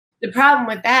the problem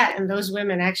with that, and those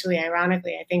women actually,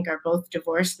 ironically, I think are both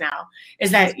divorced now, is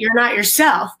that you're not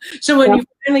yourself. So when you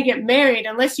finally get married,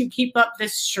 unless you keep up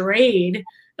this charade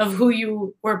of who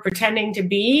you were pretending to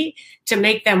be to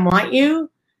make them want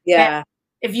you,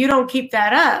 if you don't keep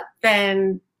that up,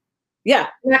 then you're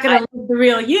not going to live the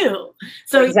real you.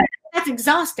 So that's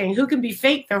exhausting. Who can be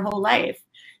fake their whole life?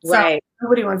 So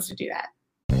nobody wants to do that.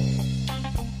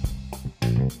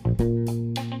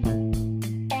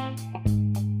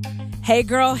 Hey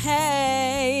girl,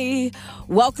 hey.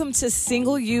 Welcome to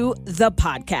Single You, the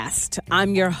podcast.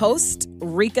 I'm your host,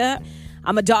 Rika.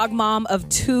 I'm a dog mom of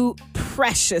two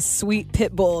precious sweet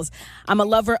pit bulls. I'm a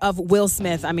lover of Will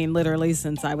Smith. I mean, literally,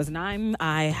 since I was 9,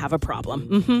 I have a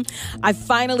problem. I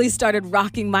finally started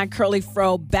rocking my curly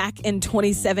fro back in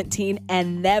 2017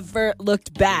 and never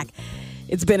looked back.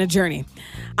 It's been a journey.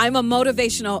 I'm a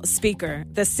motivational speaker,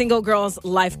 the single girl's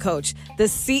life coach, the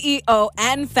CEO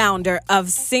and founder of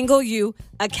Single You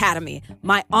Academy,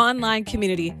 my online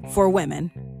community for women.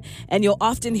 And you'll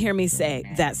often hear me say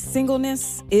that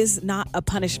singleness is not a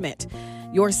punishment.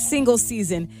 Your single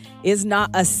season is not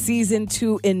a season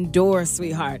to endure,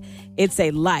 sweetheart. It's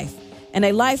a life, and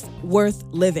a life worth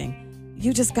living.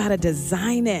 You just gotta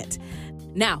design it.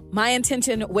 Now, my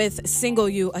intention with Single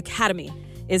You Academy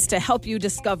is to help you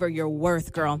discover your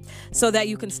worth, girl, so that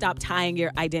you can stop tying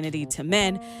your identity to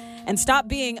men and stop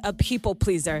being a people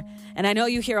pleaser. And I know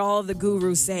you hear all of the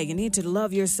gurus say, you need to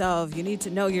love yourself. You need to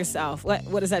know yourself.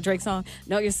 What is that Drake song?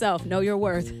 Know yourself, know your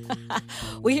worth.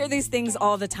 We hear these things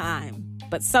all the time,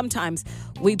 but sometimes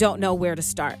we don't know where to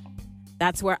start.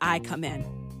 That's where I come in.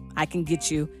 I can get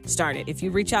you started. If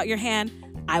you reach out your hand,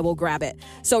 I will grab it.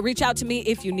 So reach out to me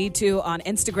if you need to on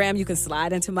Instagram. You can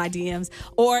slide into my DMs.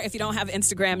 Or if you don't have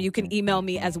Instagram, you can email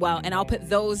me as well. And I'll put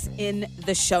those in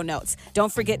the show notes.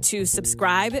 Don't forget to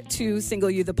subscribe to Single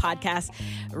You, the podcast.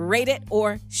 Rate it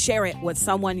or share it with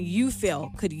someone you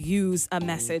feel could use a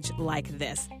message like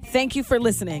this. Thank you for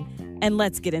listening. And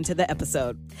let's get into the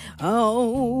episode.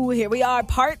 Oh, here we are.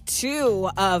 Part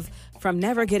 2 of From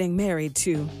Never Getting Married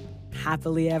to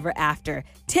Happily Ever After.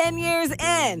 10 years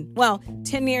in. Well,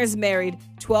 10 years married,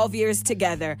 12 years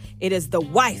together. It is the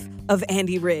wife of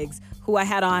Andy Riggs, who I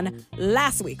had on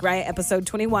last week, right? Episode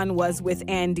 21 was with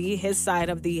Andy, his side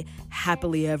of the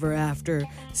Happily Ever After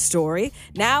story.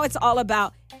 Now it's all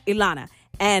about Ilana.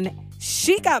 And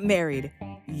she got married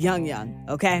young,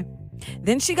 okay?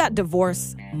 Then she got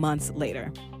divorced months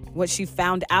later. What she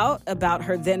found out about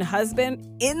her then husband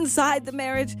inside the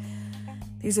marriage,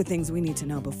 these are things we need to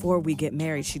know before we get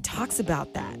married. She talks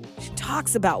about that. She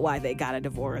talks about why they got a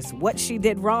divorce, what she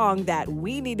did wrong that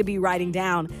we need to be writing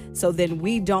down so then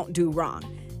we don't do wrong.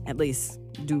 At least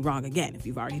do wrong again if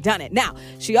you've already done it. Now,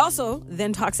 she also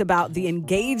then talks about the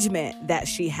engagement that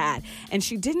she had. And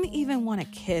she didn't even want to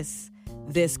kiss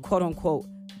this quote unquote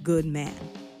good man.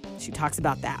 She talks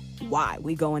about that. Why?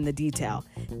 We go in the detail.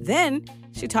 Then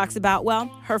she talks about, well,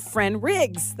 her friend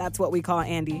Riggs. That's what we call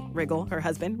Andy Riggle, her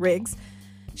husband, Riggs.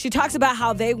 She talks about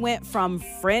how they went from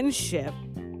friendship,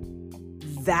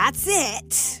 that's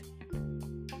it,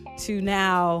 to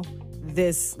now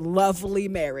this lovely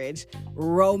marriage,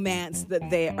 romance that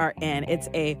they are in. It's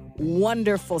a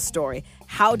wonderful story.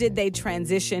 How did they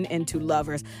transition into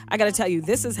lovers? I got to tell you,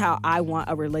 this is how I want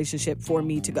a relationship for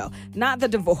me to go. Not the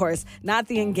divorce, not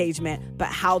the engagement, but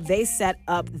how they set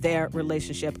up their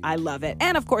relationship. I love it.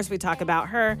 And of course, we talk about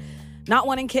her not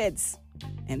wanting kids.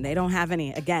 And they don't have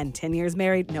any. Again, 10 years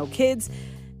married, no kids.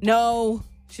 No,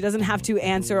 she doesn't have to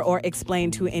answer or explain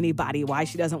to anybody why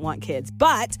she doesn't want kids.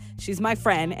 But she's my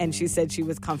friend, and she said she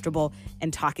was comfortable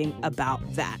in talking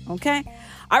about that, okay?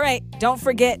 All right, don't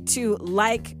forget to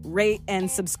like, rate, and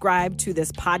subscribe to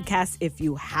this podcast if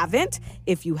you haven't.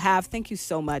 If you have, thank you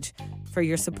so much for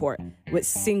your support with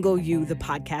Single You, the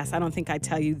podcast. I don't think I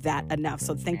tell you that enough.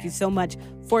 So thank you so much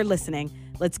for listening.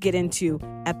 Let's get into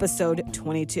episode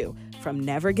 22. From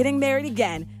never getting married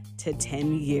again to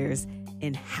 10 years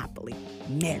in happily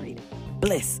married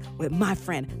bliss with my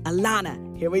friend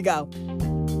Ilana. Here we go.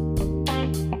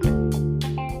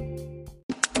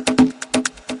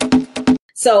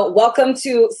 So welcome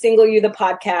to Single You, the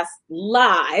podcast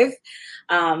live.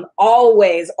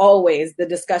 Always the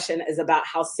discussion is about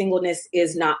how singleness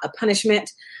is not a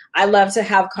punishment. I love to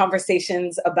have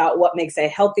conversations about what makes a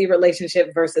healthy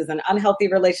relationship versus an unhealthy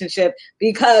relationship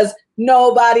because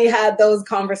nobody had those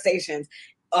conversations.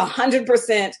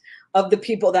 100% of the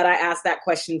people that I ask that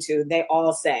question to, they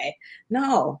all say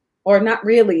no, or not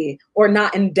really, or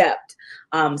not in depth,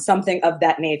 something of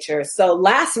that nature. So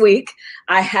last week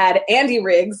I had Andy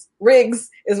Riggs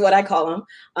is what I call him,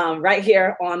 right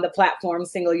here on the platform,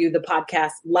 Single You, the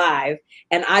podcast live.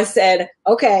 And I said,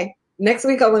 okay, Next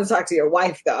week, I want to talk to your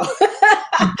wife, though.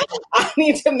 I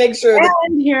need to make sure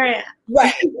that here I am.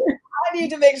 Right. I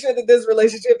need to make sure that this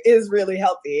relationship is really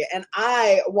healthy. And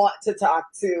I want to talk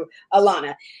to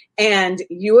Alana. And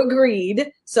you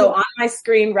agreed. So on my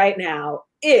screen right now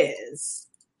is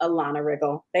Alana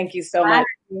Riggle. Thank you so much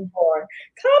for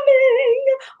coming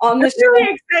on the show. I'm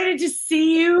really excited to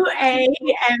see you,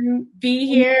 and be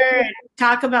here and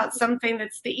talk about something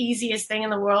that's the easiest thing in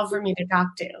the world for me to talk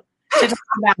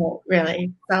about,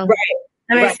 really. So. Right.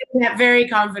 And I say that very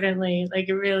confidently, like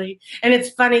it really, and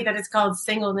it's funny that it's called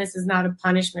Singleness is Not a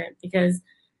Punishment, because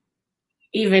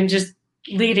even just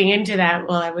leading into that,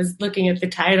 while I was looking at the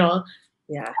title,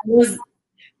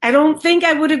 I don't think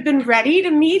I would have been ready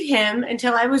to meet him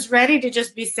until I was ready to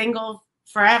just be single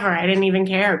forever. I didn't even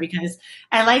care because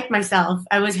I liked myself.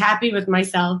 I was happy with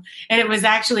myself, and it was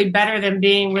actually better than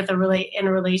being with in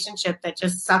a relationship that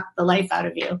just sucked the life out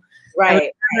of you.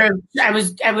 Right.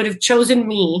 I would have chosen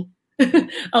me.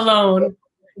 Alone.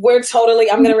 I'm going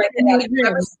to write that down.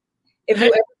 If you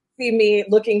ever see me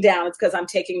looking down, it's because I'm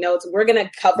taking notes. We're going to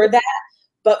cover that.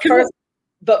 But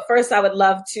first, I would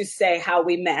love to say how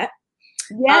we met.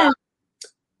 Yeah.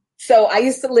 So I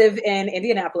used to live in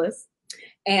Indianapolis,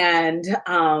 and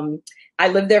I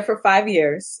lived there for 5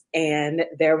 years, and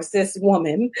there was this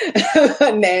woman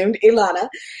named Ilana,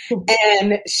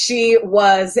 and she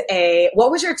was what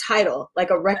was your title?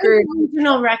 Like a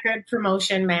regional record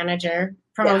promotion manager,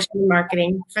 promotion and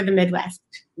marketing for the Midwest.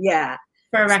 Yeah.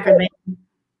 For a record label.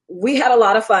 We had a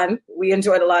lot of fun. We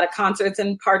enjoyed a lot of concerts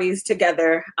and parties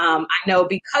together. I know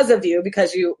because of you,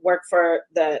 because you work for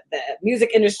the music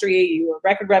industry, you were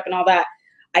record rep and all that.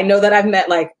 I know that I've met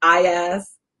like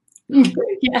Ayaz.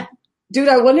 Yeah. Dude,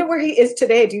 I wonder where he is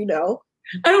today. Do you know?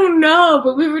 I don't know,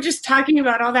 but we were just talking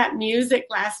about all that music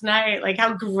last night, like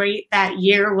how great that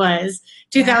year was.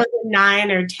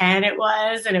 2009 or 10 it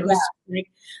was, and it was like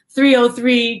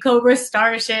 303, Cobra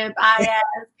Starship,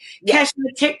 Kesha,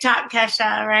 TikTok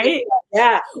Kesha, right?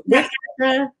 Yeah.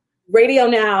 Radio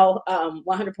Now,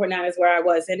 100.9 is where I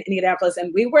was in Indianapolis,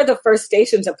 and we were the first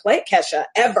station to play Kesha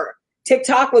ever.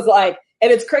 TikTok was like,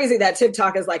 and it's crazy that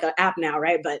TikTok is like an app now,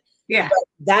 right? But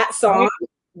that song,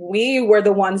 we were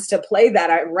the ones to play that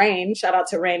at Rain. Shout out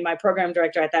to Rain, my program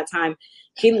director at that time.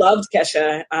 He loved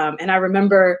Kesha. And I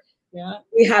remember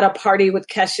we had a party with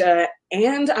Kesha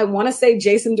and I want to say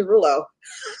Jason Derulo.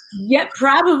 Yeah,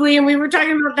 probably. And we were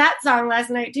talking about that song last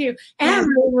night too. And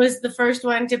Rain was the first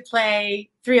one to play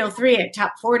 303 at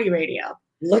Top 40 Radio.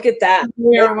 Look at that.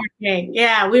 We were working.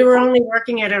 Yeah, we were only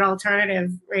working it at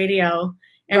alternative radio.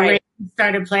 And Rain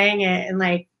started playing it and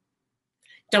like,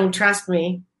 Don't Trust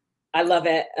Me. I love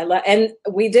it. And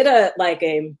we did a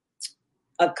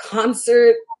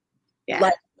concert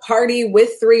like party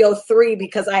with 303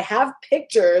 because I have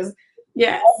pictures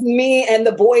of me and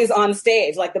the boys on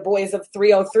stage, like the boys of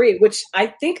 303, which I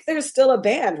think there's still a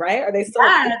band, right? Are they still?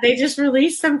 Yeah, they just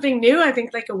released something new, I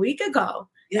think like a week ago.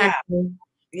 Yeah. Actually.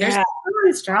 They're still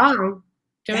really strong.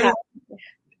 Yeah.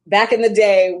 Back in the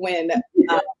day when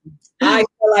I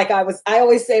feel like I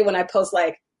always say when I post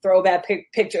like throwback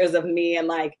pictures of me and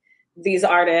like these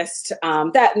artists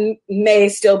that may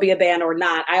still be a band or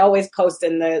not, I always post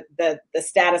in the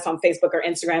status on Facebook or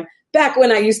Instagram back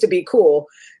when I used to be cool,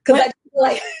 because I feel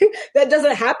like that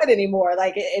doesn't happen anymore.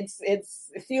 Like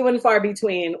it's few and far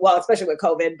between, well, especially with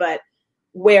COVID, but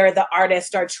where the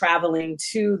artists are traveling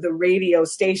to the radio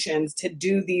stations to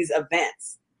do these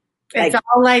events. It's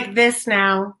all like this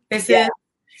now. This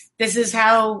is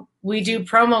how we do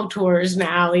promo tours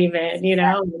now, even,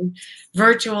 and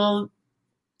virtual,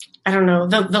 I don't know,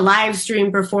 the live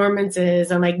stream performances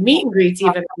and like meet and greets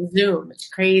even on Zoom. It's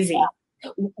crazy.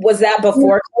 Was that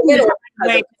before COVID?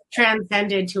 Like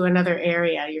transcended to another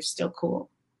area. You're still cool.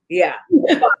 Yeah.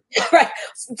 Right.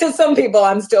 To some people,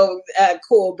 I'm still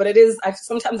cool, but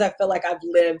sometimes I feel like I've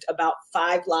lived about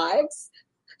 5 lives.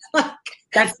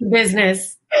 That's the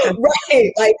business.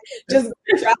 Right. Like just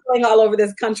traveling all over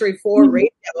this country for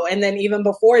radio. And then even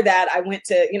before that, I went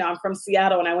to, I'm from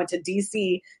Seattle and I went to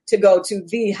DC to go to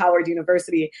the Howard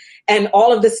University and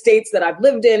all of the states that I've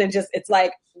lived in. And just, it's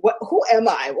like, who am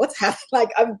I? What's happening?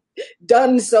 Like I've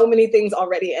done so many things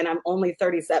already and I'm only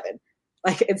 37.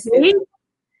 Like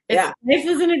life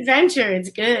is an adventure. It's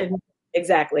good.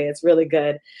 Exactly. It's really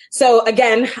good. So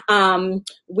again,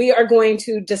 we are going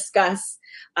to discuss,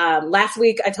 last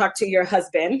week I talked to your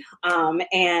husband,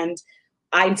 and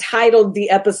I titled the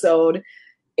episode,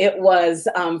 it was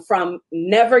from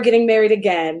Never Getting Married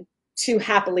Again to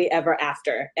Happily Ever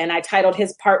After. And I titled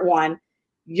his part 1.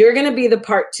 You're going to be the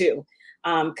part 2,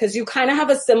 because you kind of have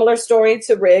a similar story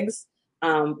to Riggs,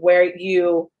 where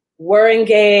you were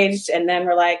engaged, and then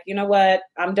we're like, you know what,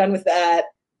 I'm done with that.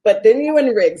 But then you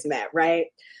and Riggs met, right?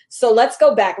 So let's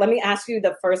go back. Let me ask you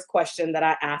the first question that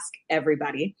I ask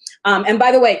everybody. And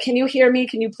by the way, can you hear me?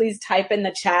 Can you please type in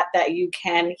the chat that you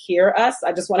can hear us?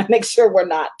 I just want to make sure we're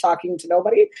not talking to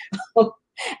nobody.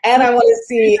 And I want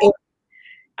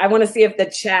to see if the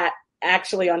chat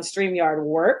actually on StreamYard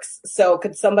works. So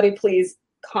could somebody please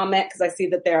comment? Because I see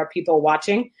that there are people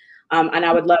watching. And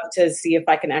I would love to see if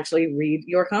I can actually read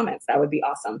your comments. That would be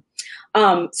awesome.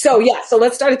 So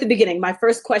let's start at the beginning. My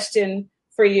first question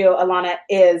for you, Alana,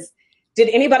 is, did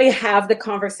anybody have the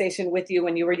conversation with you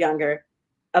when you were younger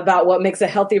about what makes a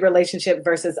healthy relationship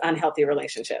versus unhealthy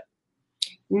relationship?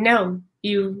 No,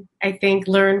 you, I think,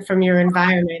 learn from your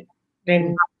environment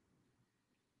and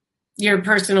your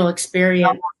personal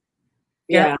experience.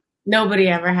 Yeah. Nobody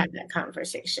ever had that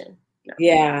conversation. No.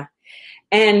 Yeah.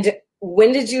 And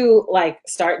when did you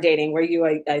start dating? Were you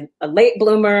a late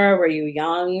bloomer? Were you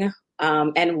young?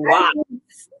 And why?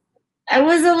 I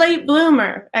was a late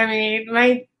bloomer. I mean,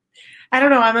 I don't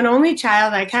know. I'm an only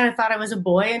child. I kind of thought I was a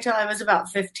boy until I was about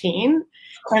 15.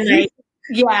 And I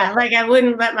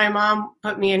wouldn't let my mom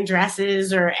put me in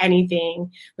dresses or anything,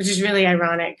 which is really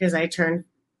ironic because I turned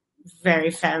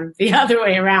very femme the other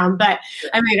way around. But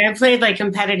I mean, I played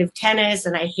competitive tennis,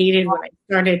 and I hated when I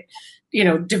started,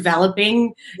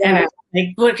 developing. Yeah. And I was like,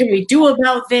 what can we do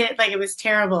about it? It was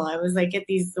terrible. I was like, get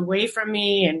these away from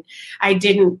me. And I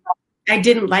didn't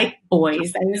like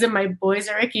boys. I was in my boys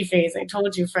are icky phase. I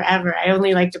told you forever. I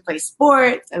only liked to play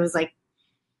sports. I was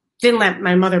didn't let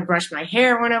my mother brush my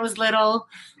hair when I was little,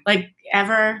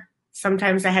 ever.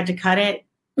 Sometimes I had to cut it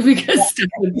because stuff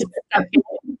would get stuck in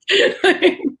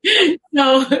it.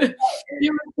 So there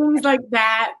were things like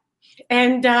that.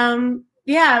 And then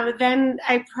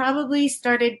I probably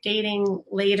started dating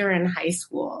later in high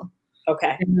school.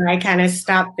 Okay. And I kind of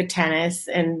stopped the tennis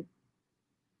and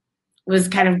was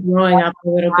kind of growing up a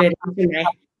little bit into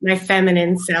my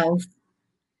feminine self.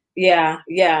 Yeah.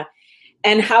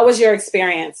 And how was your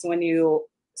experience when you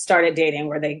started dating?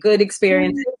 Were they good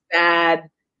experiences, bad?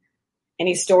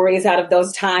 Any stories out of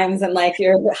those times and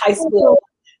your high school?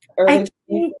 I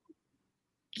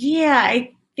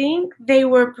think they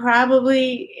were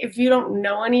probably, if you don't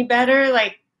know any better,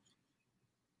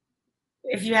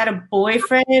 if you had a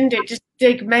boyfriend, it just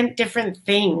meant different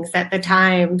things at the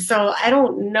time. So I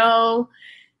don't know.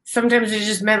 Sometimes it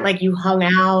just meant you hung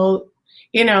out,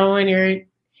 and I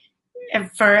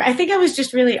think I was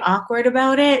just really awkward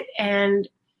about it. And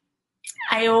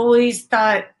I always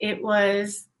thought it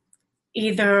was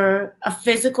either a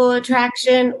physical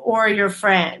attraction or your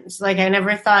friends. I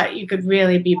never thought you could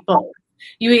really be both.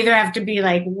 You either have to be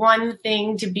one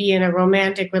thing to be in a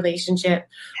romantic relationship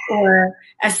or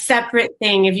a separate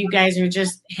thing if you guys are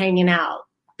just hanging out.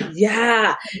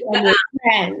 Yeah.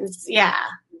 Friends. Yeah.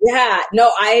 Yeah.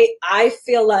 No, I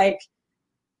feel I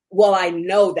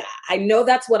know that. I know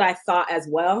that's what I thought as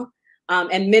well.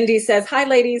 And Mindy says, hi,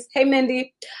 ladies. Hey,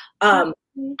 Mindy. I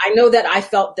know that I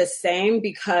felt the same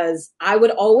because I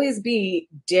would always be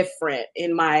different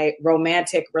in my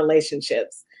romantic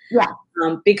relationships. Yeah.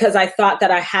 Because I thought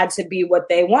that I had to be what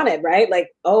they wanted, right?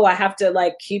 I have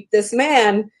to keep this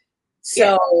man.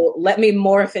 So let me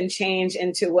morph and change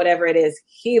into whatever it is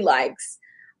he likes.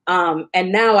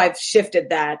 And now I've shifted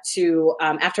that to,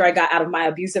 after I got out of my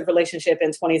abusive relationship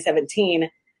in 2017,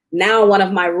 now one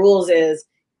of my rules is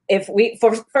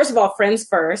first of all, friends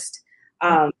first.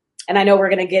 And I know we're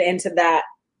going to get into that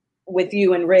with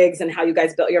you and Riggs and how you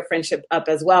guys built your friendship up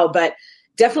as well, but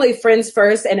definitely friends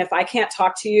first. And if I can't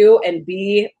talk to you and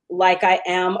be like I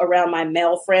am around my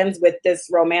male friends with this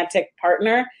romantic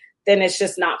partner, then it's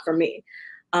just not for me.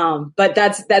 But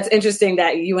that's interesting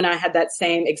that you and I had that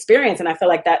same experience. And I feel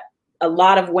like that a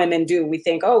lot of women do. We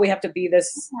think, we have to be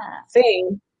this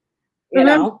thing,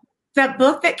 Remember that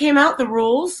book that came out, The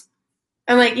Rules?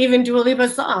 And even Dua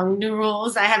Lipa's song, New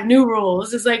Rules, I Have New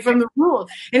Rules, is from The Rules.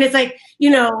 And it's an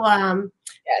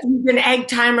egg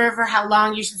timer for how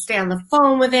long you should stay on the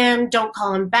phone with him. Don't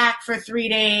call him back for 3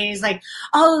 days.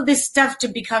 All of this stuff to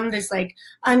become this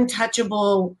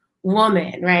untouchable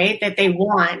woman, right? That they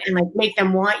want and make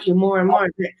them want you more and more.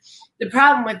 The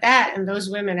problem with that, and those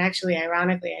women actually,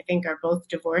 ironically, I think are both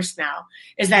divorced now,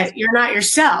 is that you're not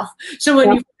yourself. So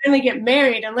when you finally get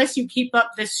married, unless you keep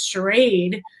up this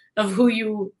charade of who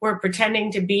you were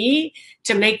pretending to be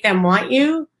to make them want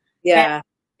you. Yeah.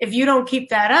 If you don't keep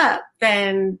that up,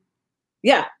 then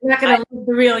you're not going to live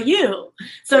the real you.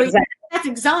 So that's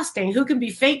exhausting. Who can be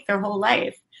fake their whole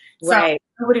life? So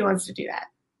nobody wants to do that.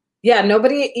 Yeah.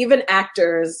 Nobody, even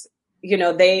actors,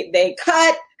 they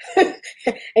cut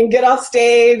and get off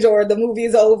stage or the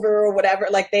movie's over or whatever.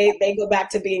 Like they go back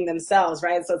to being themselves,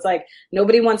 right? So it's like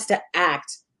nobody wants to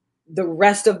act the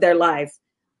rest of their life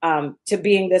to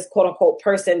being this quote unquote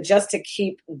person just to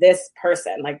keep this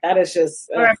person. Like that is just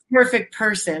or a perfect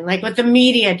person, like what the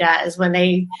media does when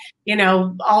they,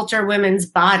 alter women's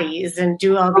bodies and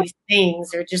do all these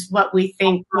things, or just what we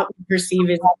think, what we perceive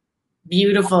as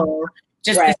beautiful.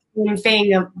 Just right. The same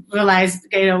thing of realize,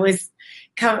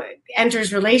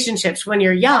 enters relationships when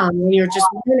you're young, when you're just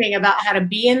learning about how to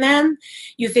be in them.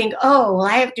 You think, oh, well,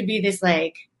 I have to be this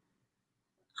like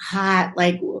hot,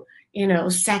 like,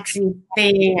 sexy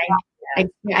thing.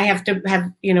 I have to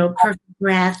have, perfect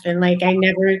breath, and like I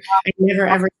never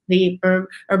ever sleep or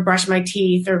brush my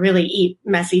teeth or really eat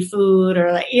messy food,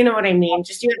 or like, you know what I mean?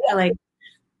 Just you have to like,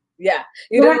 yeah,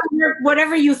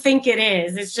 whatever you think it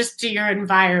is, it's just to your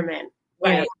environment.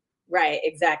 Right. Right.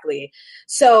 Exactly.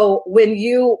 So when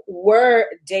you were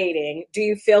dating, do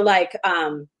you feel like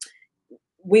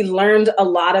we learned a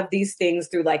lot of these things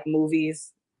through like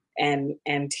movies and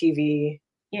TV?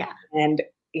 Yeah. And,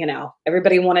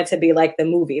 everybody wanted to be like the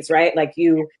movies, right? Like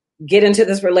you get into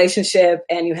this relationship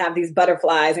and you have these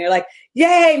butterflies and you're like,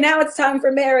 yay, now it's time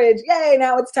for marriage. Yay,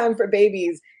 now it's time for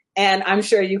babies. And I'm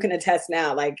sure you can attest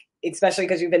now, like, especially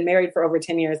because you've been married for over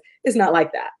 10 years, it's not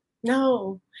like that.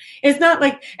 No, it's not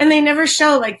like, and they never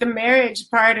show like the marriage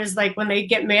part is like when they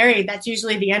get married, that's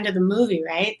usually the end of the movie,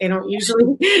 right? They don't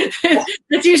usually,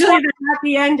 that's usually the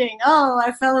happy ending. Oh,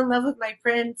 I fell in love with my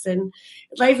prince and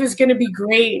life is going to be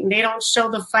great. And they don't show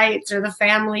the fights or the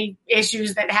family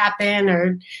issues that happen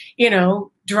or,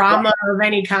 drama right. of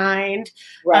any kind,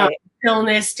 right.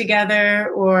 Illness together,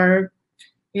 or,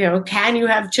 can you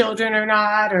have children or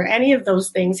not, or any of those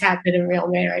things happen in real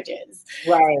marriages.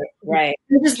 Right, right.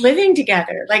 They're just living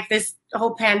together. Like this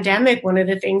whole pandemic, one of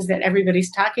the things that everybody's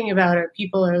talking about are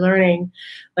people are learning,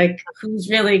 like who's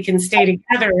really can stay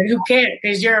together and who can't,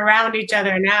 because you're around each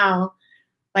other now,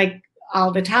 like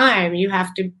all the time. You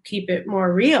have to keep it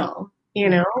more real,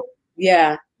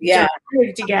 Yeah. Yeah.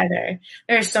 Together.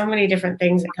 There are so many different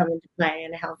things that come into play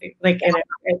in a healthy, like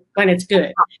when it's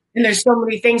good. And there's so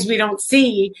many things we don't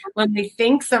see when we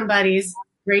think somebody's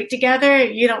great together.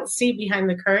 You don't see behind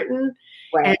the curtain.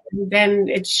 Right. And then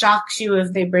it shocks you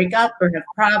if they break up or have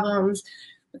problems.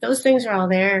 But those things are all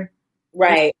there.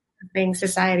 Right. Things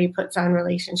society puts on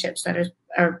relationships that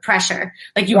are pressure.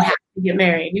 Like you have to get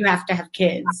married. You have to have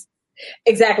kids.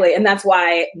 Exactly. And that's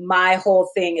why my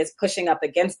whole thing is pushing up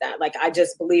against that. Like, I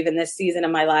just believe in this season of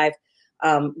my life,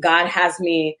 God has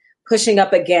me pushing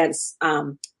up against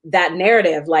that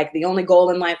narrative. Like the only goal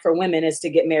in life for women is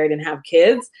to get married and have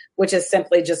kids, which is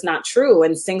simply just not true.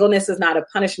 And singleness is not a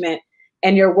punishment,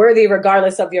 and you're worthy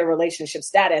regardless of your relationship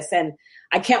status. And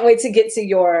I can't wait to get to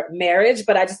your marriage,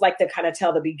 but I just like to kind of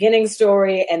tell the beginning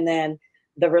story and then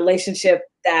the relationship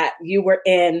that you were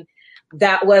in.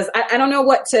 That was, I don't know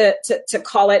what to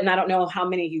call it, and I don't know how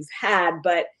many you've had,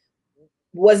 but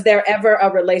was there ever a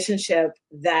relationship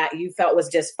that you felt was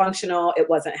dysfunctional? It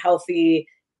wasn't healthy.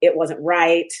 It wasn't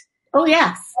right. Oh,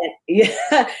 yes.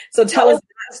 Yeah. So tell us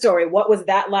that story. What was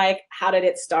that like? How did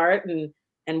it start?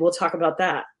 And we'll talk about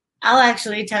that. I'll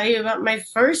actually tell you about my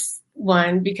first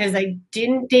one because I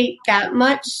didn't date that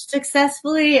much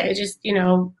successfully. I just,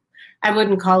 I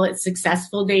wouldn't call it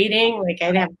successful dating. Like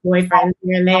I'd have boyfriends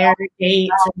here and there,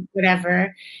 dates or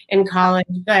whatever in college.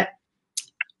 But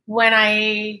when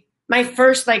my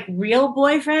first like real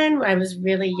boyfriend, when I was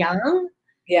really young,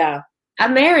 yeah, I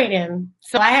married him.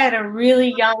 So I had a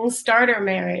really young starter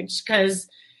marriage because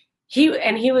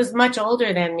he was much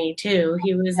older than me too.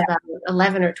 He was about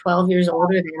 11 or 12 years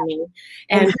older than me.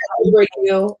 And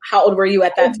how old were you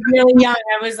at that time? Really young.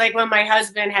 I was like when my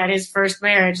husband had his first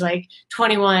marriage, like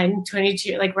 21,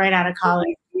 22, like right out of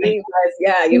college.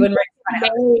 Yeah, you would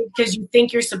because you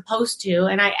think you're supposed to.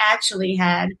 And I actually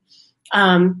had,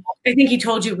 I think he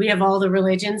told you we have all the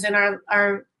religions in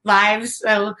our lives.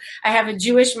 So I have a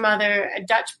Jewish mother, a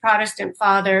Dutch Protestant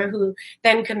father who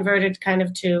then converted kind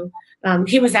of to,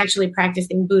 he was actually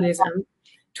practicing Buddhism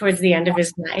towards the end of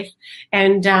his life,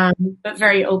 and but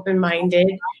very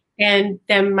open-minded. And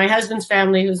then my husband's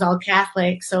family, who's all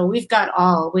Catholic. So we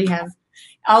have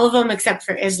all of them except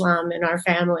for Islam in our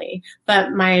family.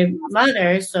 But my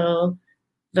mother, so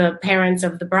the parents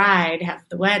of the bride, have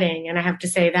the wedding. And I have to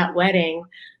say that wedding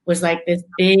was like this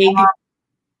big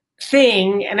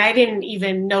thing. And I didn't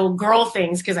even know girl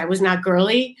things because I was not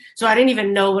girly. So I didn't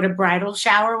even know what a bridal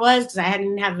shower was because I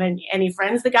hadn't have any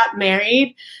friends that got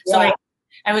married. So like,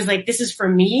 I was like, this is for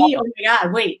me. Oh my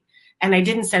God, wait. and I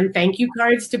didn't send thank you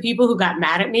cards to people who got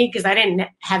mad at me because I didn't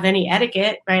have any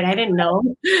etiquette, right? I didn't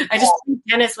know. I just played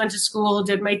tennis, went to school,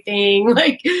 did my thing.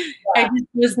 Like, I just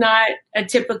was not a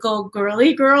typical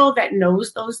girly girl that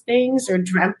knows those things or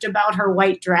dreamt about her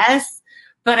white dress.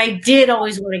 But I did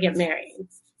always want to get married.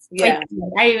 Yeah.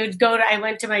 Like, I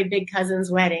went to my big cousin's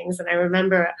weddings, and I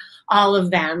remember all of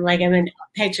them. Like, I'm in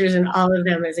pictures in all of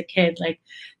them as a kid. Like,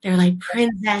 they're like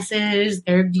princesses.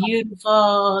 They're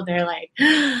beautiful. They're like,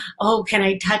 oh, can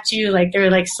I touch you? Like,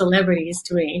 they're like celebrities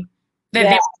to me.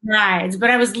 They're brides, but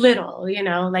I was little,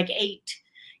 like 8,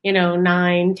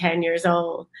 9, 10 years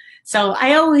old. So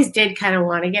I always did kind of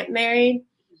want to get married.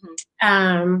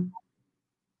 Mm-hmm.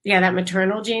 That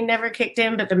maternal gene never kicked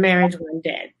in, but the marriage one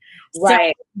did.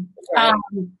 Right. So,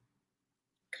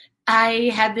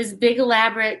 I had this big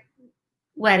elaborate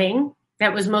wedding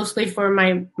that was mostly for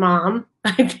my mom,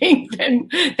 I think,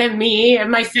 than me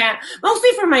and my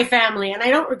mostly for my family. And I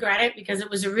don't regret it because it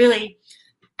was a really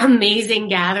amazing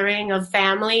gathering of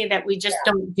family that we just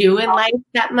don't do in life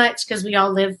that much because we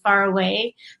all live far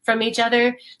away from each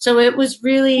other. So it was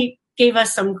really gave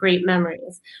us some great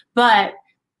memories. But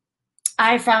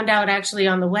I found out actually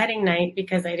on the wedding night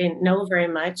because I didn't know very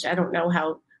much. I don't know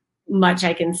how much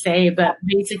I can say, but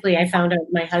basically I found out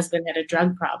my husband had a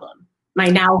drug problem, my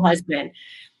now husband.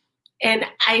 And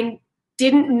I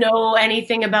didn't know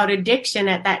anything about addiction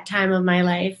at that time of my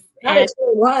life. Not at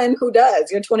 21, who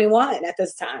does? You're 21 at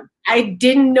this time. I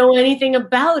didn't know anything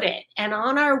about it. And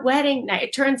on our wedding night,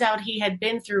 it turns out he had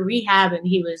been through rehab and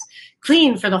he was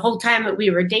clean for the whole time that we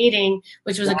were dating,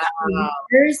 which was a couple of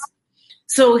years.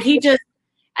 So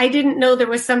I didn't know there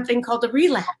was something called a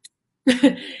relapse.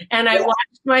 And I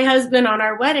watched my husband on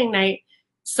our wedding night.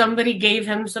 Somebody gave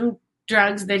him some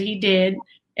drugs that he did.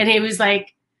 And he was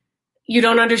like, you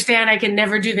don't understand. I can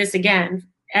never do this again,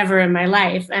 ever in my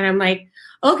life. And I'm like,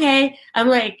 okay. I'm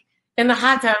like in the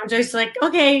hot tub. I'm just like,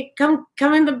 okay, come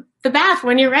in the bath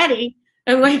when you're ready.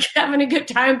 I'm like having a good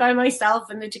time by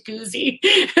myself in the jacuzzi.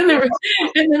 And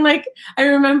then like, I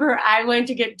remember I went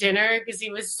to get dinner because he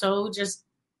was so just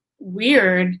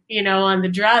weird, on the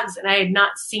drugs. And I had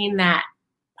not seen that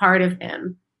part of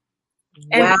him.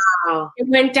 And it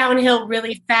went downhill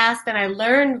really fast and I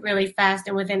learned really fast.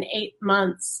 And within 8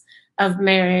 months of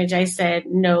marriage, I said,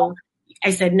 no,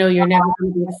 you're never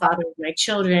going to be the father of my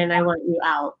children. I want you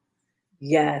out.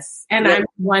 Yes. And I'm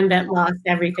one that lost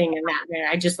everything in that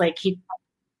marriage. I just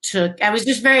I was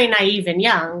just very naive and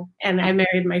young and I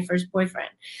married my first boyfriend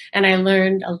and I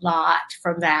learned a lot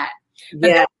from that. But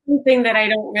that's something that I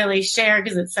don't really share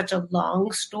because it's such a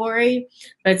long story.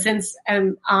 But since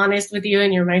I'm honest with you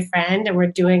and you're my friend and we're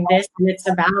doing this and it's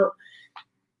about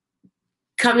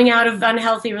coming out of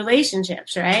unhealthy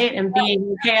relationships, right? And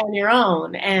being okay on your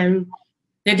own and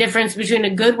the difference between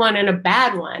a good one and a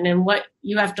bad one and what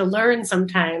you have to learn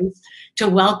sometimes to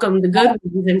welcome the good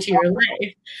ones into your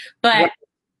life. But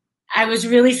I was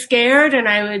really scared and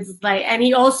I was like, and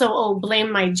he also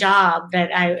blamed my job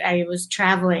that I was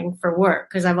traveling for work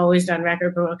because I've always done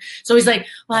record promo. So he's like,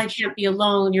 well, I can't be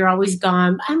alone. You're always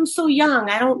gone. I'm so young.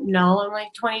 I don't know. I'm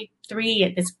like 23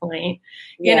 at this point.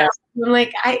 I'm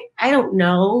like, I don't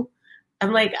know.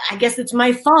 I'm like, I guess it's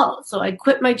my fault. So I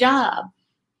quit my job.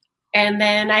 And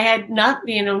then I had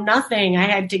nothing. I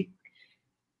had to,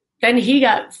 then he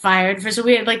got fired so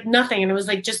we had like nothing. And it was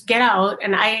like, just get out.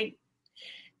 And I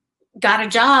got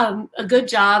a good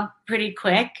job pretty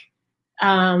quick,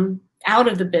 out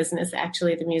of the business,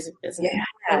 actually, the music business.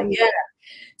 Yeah.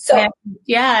 So,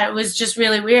 it was just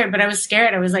really weird, but I was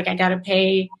scared. I was like, I got to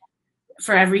pay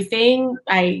for everything.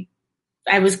 I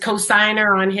was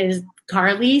co-signer on his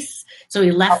car lease. So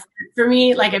he left for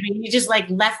me. He just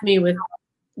left me with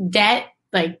debt.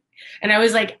 And I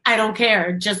was like, I don't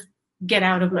care. Just get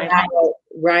out of my life.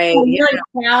 Right. I'm really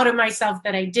proud of myself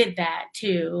that I did that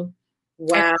too.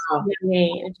 Wow.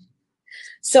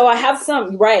 So I have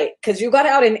some, because you got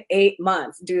out in 8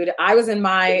 months, dude. I was in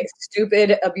my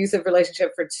stupid abusive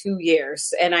relationship for 2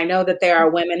 years. And I know that there are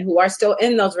women who are still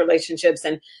in those relationships.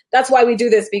 And that's why we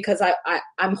do this, because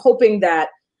I'm hoping that,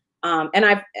 and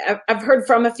I've heard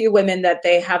from a few women that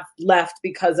they have left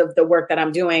because of the work that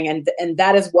I'm doing. And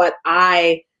that is what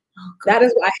that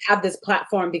is why I have this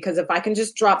platform, because if I can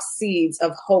just drop seeds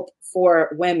of hope for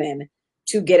women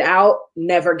to get out,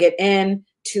 never get in,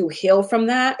 to heal from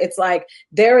that. It's like,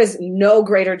 there is no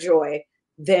greater joy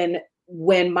than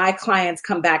when my clients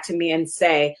come back to me and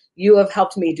say, you have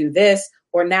helped me do this,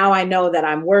 or now I know that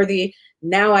I'm worthy.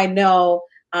 Now I know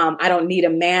I don't need a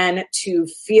man to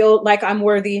feel like I'm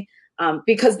worthy.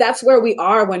 Because that's where we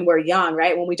are when we're young,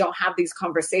 right? When we don't have these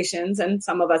conversations, and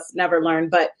some of us never learn,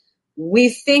 but we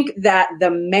think that the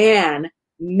man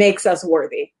makes us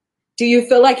worthy. Do you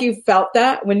feel like you felt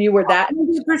that when you were that?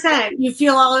 100%. You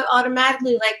feel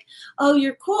automatically like, oh,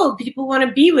 you're cool. People want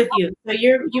to be with you. So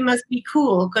you must be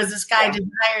cool because this guy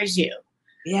desires you.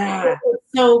 Yeah. It's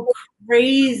so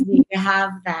crazy to have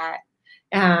that.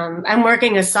 I'm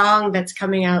working a song that's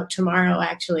coming out tomorrow,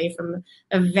 actually, from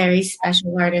a very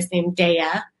special artist named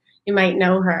Daya. You might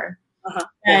know her. Uh-huh.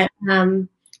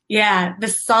 The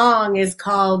song is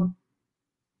called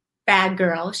Bad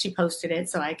Girl. She posted it,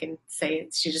 so I can say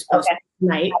it. She just posted it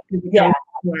tonight. Yeah.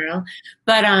 Tomorrow.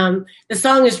 But the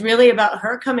song is really about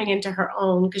her coming into her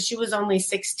own, because she was only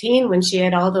 16 when she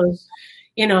had all those,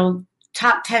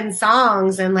 top 10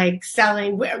 songs and like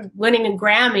winning a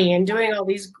Grammy and doing all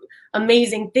these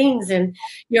amazing things. And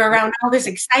you're around all this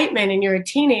excitement and you're a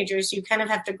teenager, so you kind of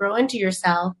have to grow into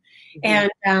yourself. Mm-hmm.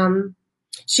 And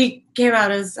she came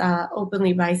out as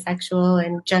openly bisexual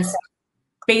and just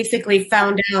basically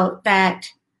found out that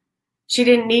she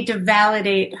didn't need to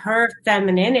validate her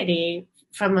femininity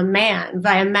from a man,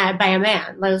 by a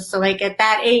man. So like at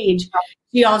that age,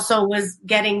 she also was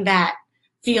getting that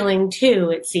feeling too,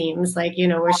 it seems like,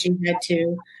 where she had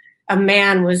to, a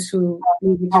man was who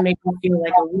needed to make her feel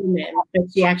like a woman, but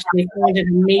she actually found an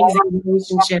amazing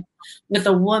relationship with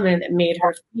a woman that made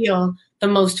her feel the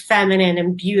most feminine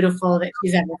and beautiful that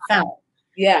she's ever felt.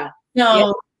 Yeah.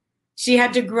 So she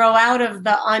had to grow out of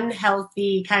the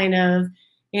unhealthy kind of,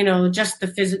 just the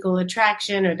physical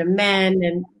attraction or the men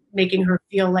and making her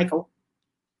feel like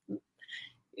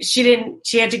she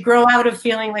had to grow out of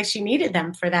feeling like she needed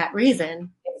them for that reason.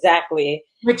 Exactly.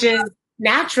 Which is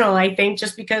natural, I think,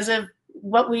 just because of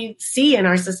what we see in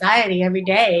our society every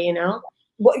day,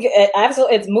 Well,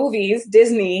 absolutely. It's movies,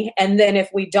 Disney, and then if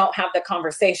we don't have the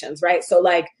conversations, right? So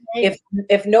like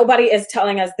if nobody is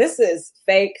telling us this is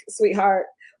fake, sweetheart,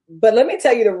 but let me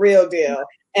tell you the real deal.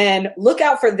 And look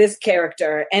out for this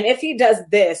character. And if he does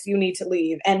this, you need to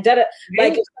leave. And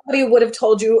like if somebody would have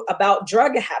told you about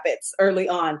drug habits early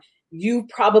on, you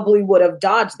probably would have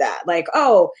dodged that. Like,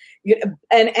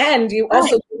 and you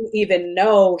also didn't even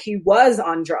know he was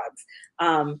on drugs.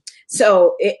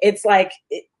 So it's like,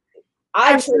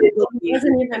 I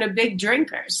wasn't even a big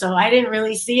drinker, so I didn't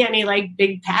really see any like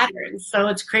big patterns. So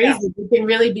it's crazy. Yeah. You can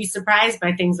really be surprised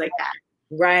by things like that.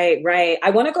 Right.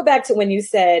 I want to go back to when you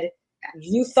said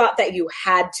you thought that you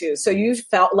had to. So you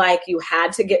felt like you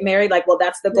had to get married. Like, well,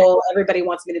 that's the goal. Everybody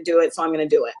wants me to do it, so I'm going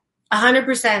to do it.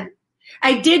 100%.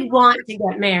 I did want to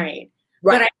get married,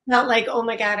 but I felt like, oh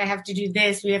my God, I have to do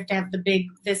this. We have to have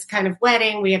this kind of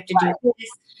wedding. We have to do this.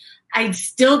 I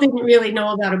still didn't really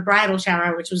know about a bridal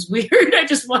shower, which was weird. I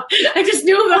just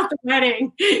knew about the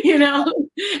wedding,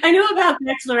 I knew about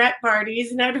bachelorette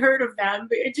parties and I'd heard of them,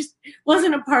 but it just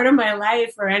wasn't a part of my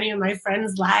life or any of my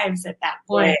friends' lives at that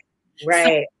point.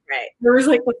 Right. There was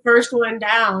like the first one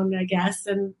down, I guess.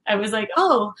 And I was like,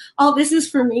 oh, this is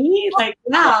for me? Like,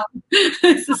 wow,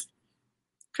 this is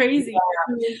crazy.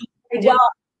 Yeah. Well,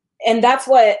 and that's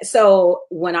so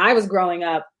when I was growing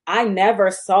up, I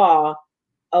never saw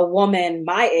a woman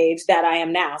my age that I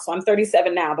am now. So I'm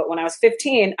 37 now, but when I was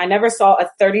 15, I never saw a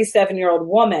 37-year-old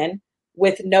woman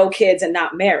with no kids and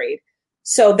not married.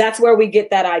 So that's where we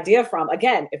get that idea from.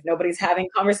 Again, if nobody's having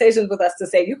conversations with us to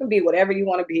say, you can be whatever you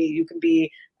want to be. You can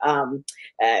be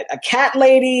a cat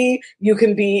lady. You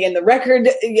can be in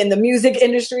the music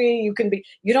industry.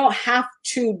 You don't have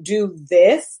to do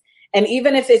this. And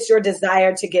even if it's your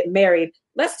desire to get married,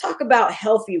 let's talk about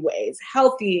healthy ways,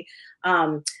 healthy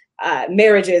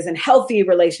marriages and healthy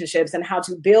relationships and how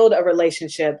to build a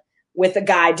relationship with a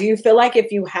guy. Do you feel like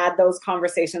if you had those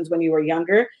conversations when you were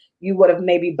younger, you would have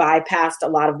maybe bypassed a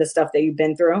lot of the stuff that you've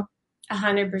been through?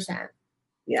 100%.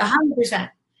 Yeah.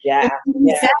 100%. Yeah. If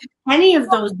you said any of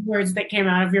those words that came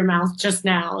out of your mouth just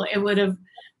now,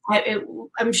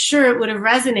 I'm sure it would have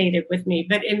resonated with me.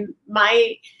 But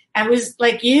I was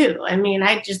like you. I mean,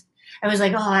 I was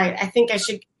like, I think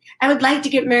I would like to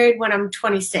get married when I'm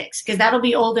 26 because that'll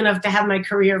be old enough to have my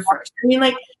career first. I mean,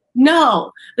 like,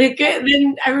 no. Like,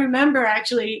 then I remember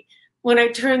actually when I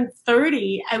turned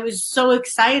 30, I was so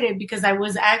excited because I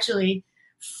was actually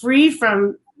free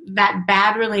from that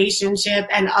bad relationship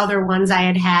and other ones I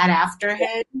had after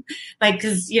him. Like,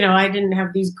 because, I didn't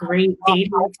have these great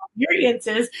dating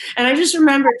experiences. And I just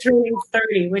remember turning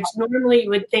 30, which normally you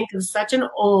would think of such an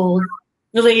old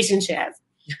relationship.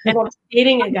 And I was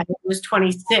dating a guy who was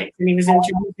 26 and he was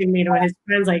introducing me to his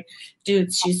friends like,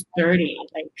 dude, she's 30.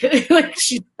 Like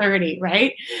she's 30,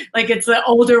 right? Like it's an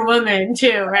older woman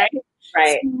too, right?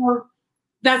 Right. So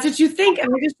that's what you think. And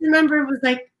I just remember it was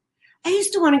like, I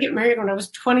used to want to get married when I was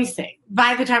 26,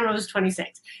 by the time I was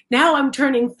 26. Now I'm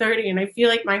turning 30 and I feel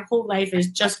like my whole life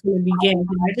is just going to begin.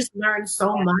 I just learned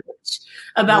so much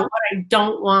about what I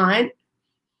don't want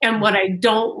and what I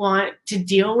don't want to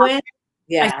deal with.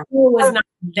 Yeah. I still was not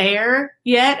there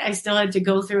yet. I still had to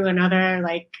go through another,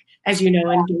 like, as you know,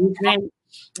 engagement.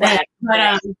 Right.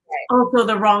 But also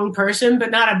the wrong person, but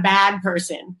not a bad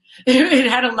person. It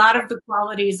had a lot of the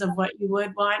qualities of what you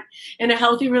would want in a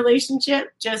healthy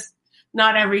relationship, just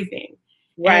not everything.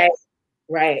 Right. And,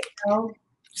 right.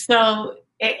 So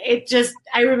it just,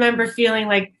 I remember feeling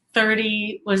like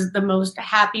 30 was the most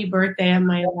happy birthday of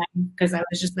my life because I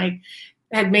was just like,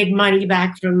 had made money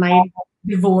back from my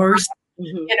divorce,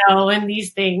 you know, and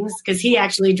these things, because he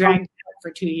actually dragged it out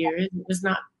for 2 years. It was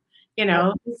not, you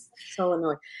know, so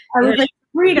annoying. I was like,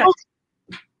 freedom.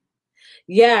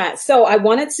 Yeah. So I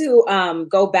wanted to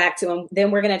go back to, and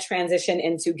then we're going to transition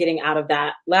into getting out of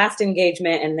that last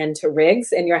engagement and then to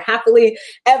Riggs, and you're happily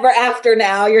ever after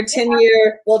now, your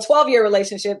 12-year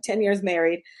relationship, 10 years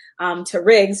married, to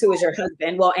Riggs, who is your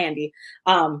husband. Well, Andy.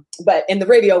 But in the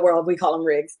radio world, we call him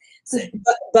Riggs. So,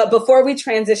 but before we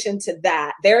transition to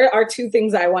that, there are two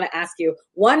things I want to ask you.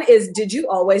 One is, did you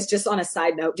always, just on a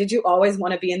side note, did you always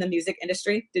want to be in the music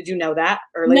industry? Did you know that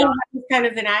early on? No, it was kind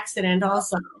of an accident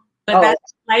also. But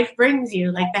that's what life brings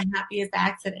you, like the happiest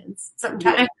accidents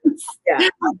sometimes. Yeah.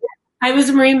 I was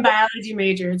a marine biology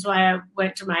major. That's why I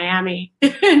went to Miami.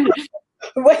 That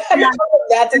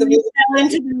to the music. I fell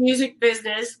into the music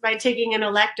business by taking an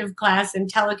elective class in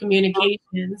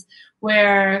telecommunications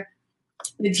where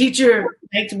the teacher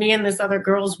liked me and this other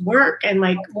girl's work. And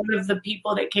like one of the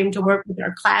people that came to work with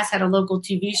our class had a local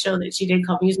TV show that she did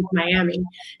called Music Miami.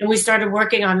 And we started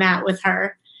working on that with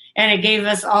her. And it gave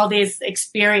us all this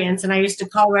experience. And I used to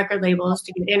call record labels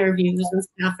to get interviews and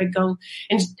stuff. I'd go,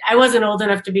 and I wasn't old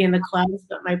enough to be in the clubs,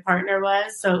 but my partner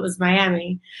was. So it was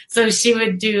Miami. So she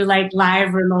would do like live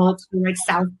remotes from like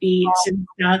South Beach and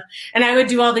stuff. And I would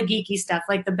do all the geeky stuff,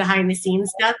 like the behind the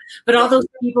scenes stuff. But all those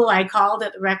people I called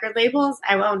at the record labels,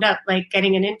 I wound up like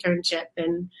getting an internship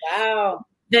and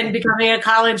then becoming a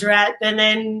college rep and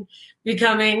then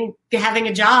having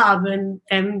a job and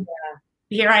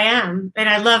here I am. And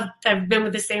I've been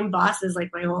with the same bosses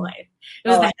like my whole life. It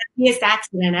was the happiest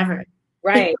accident ever.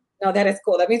 Right. No, that is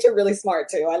cool. That means you're really smart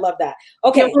too. I love that.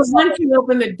 Okay. Yeah, well, once you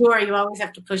open the door, you always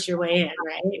have to push your way in,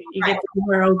 right? You get the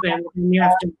door open and you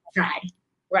have to try.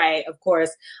 Right, of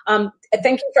course.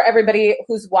 Thank you for everybody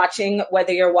who's watching,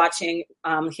 whether you're watching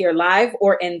here live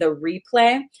or in the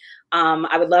replay.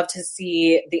 I would love to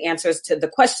see the answers to the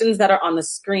questions that are on the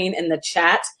screen in the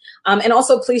chat. And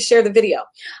also, please share the video.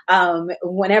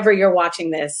 Whenever you're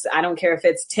watching this, I don't care if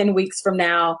it's 10 weeks from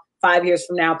now, 5 years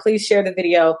from now, please share the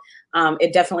video.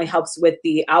 It definitely helps with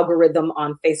the algorithm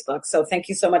on Facebook. So thank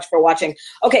you so much for watching.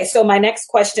 Okay, so my next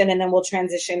question, and then we'll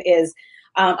transition, is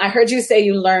I heard you say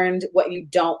you learned what you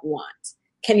don't want.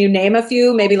 Can you name a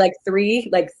few, maybe like 3,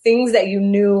 like things that you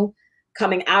knew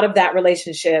coming out of that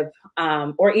relationship,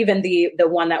 or even the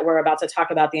one that we're about to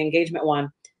talk about, the engagement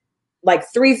one, like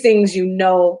 3 things you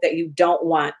know that you don't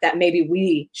want that maybe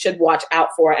we should watch out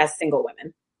for as single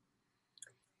women?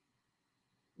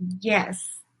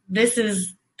 Yes,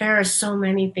 there are so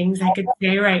many things I could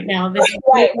say right now. This is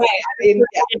right. I mean,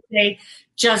 I could say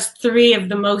just 3 of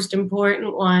the most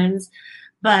important ones.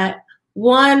 But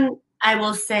one, I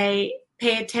will say,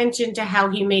 pay attention to how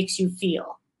he makes you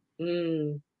feel.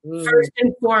 First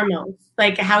and foremost,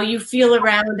 like how you feel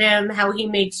around him, how he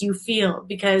makes you feel.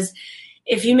 Because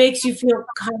if he makes you feel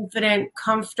confident,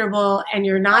 comfortable, and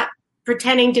you're not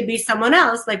pretending to be someone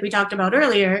else, like we talked about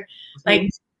earlier, like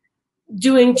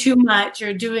doing too much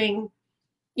or doing,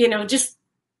 just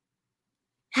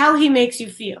how he makes you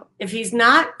feel. If he's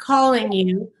not calling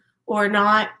you or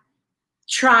not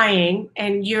trying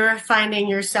and you're finding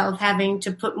yourself having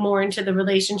to put more into the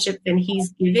relationship than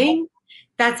he's giving,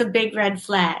 that's a big red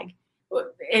flag.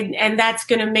 And that's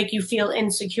going to make you feel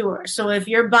insecure. So if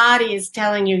your body is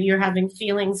telling you you're having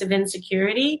feelings of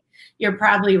insecurity, you're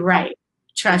probably right.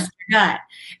 Trust your gut.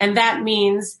 And that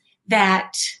means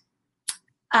that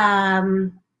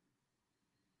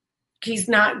he's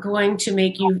not going to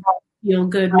make you feel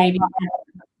good, maybe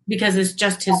because it's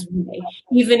just his way,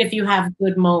 even if you have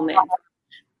good moments.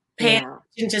 Pay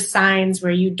attention to signs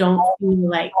where you don't feel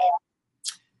like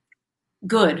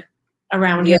good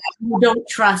around him. You don't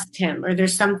trust him or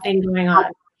there's something going on.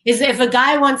 If a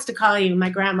guy wants to call you, my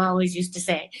grandma always used to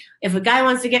say, if a guy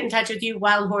wants to get in touch with you,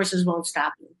 wild horses won't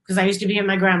stop you. Because I used to be at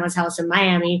my grandma's house in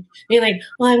Miami, being like,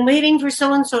 well, I'm waiting for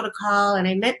so-and-so to call, and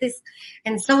I met this,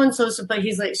 and so-and-so, but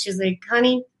she's like,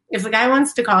 honey, if a guy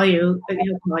wants to call you, then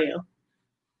he'll call you.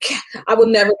 I will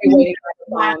never be waiting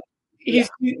for him.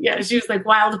 She was like,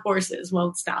 wild horses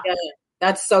won't stop. Yeah,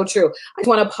 that's so true. I just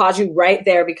want to pause you right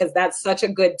there because that's such a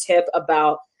good tip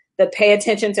about the pay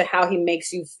attention to how he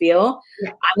makes you feel.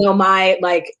 Yeah. I know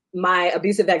my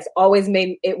abusive ex always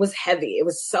it was heavy. It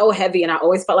was so heavy. And I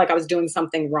always felt like I was doing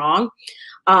something wrong.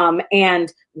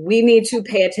 And we need to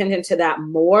pay attention to that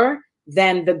more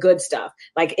than the good stuff.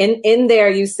 Like in there,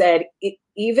 you said,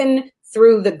 even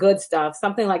through the good stuff,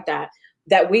 something like that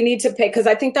we need to pay. Cause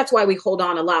I think that's why we hold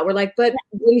on a lot. We're like, but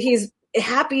when he's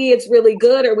happy, it's really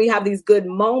good. Or we have these good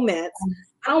moments.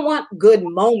 I don't want good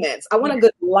moments. I want a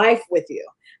good life with you.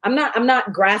 I'm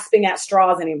not grasping at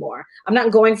straws anymore. I'm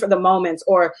not going for the moments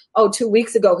or, 2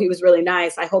 weeks ago, he was really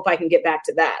nice. I hope I can get back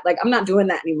to that. Like, I'm not doing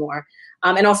that anymore.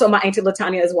 And also my Auntie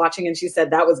Latanya is watching and she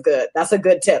said, that was good. That's a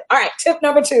good tip. All right. Tip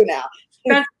number 2 now.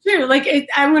 That's true. Like,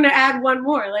 I'm going to add one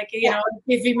more. Like, you know,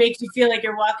 if he makes you feel like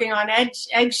you're walking on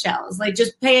eggshells, like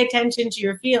just pay attention to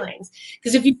your feelings.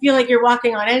 Because if you feel like you're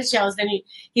walking on eggshells, then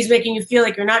he's making you feel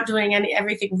like you're not doing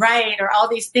everything right or all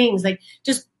these things. Like,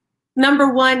 just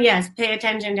number 1, yes, pay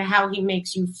attention to how he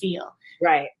makes you feel.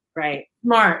 Right.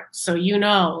 Smart. So, you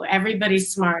know,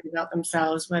 everybody's smart about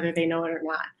themselves, whether they know it or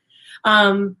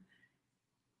not.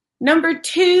 Number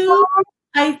 2,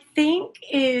 I think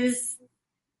is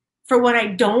for what I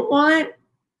don't want.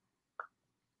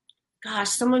 Gosh,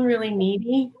 someone really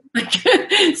needy, like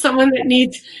someone that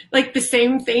needs like the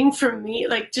same thing from me,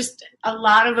 like just a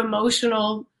lot of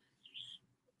emotional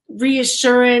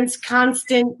reassurance,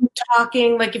 constant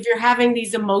talking. Like if you're having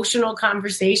these emotional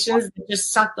conversations that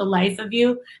just suck the life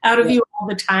out of you all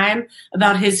the time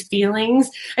about his feelings.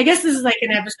 I guess this is like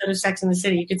an episode of Sex and the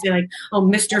City. You could say like, oh,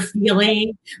 Mr.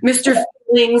 Feeling, Mr.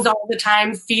 Feelings all the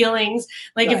time, feelings.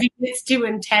 Like if he gets too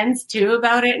intense too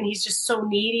about it and he's just so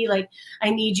needy, like,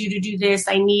 I need you to do this,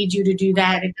 I need you to do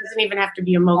that. It doesn't even have to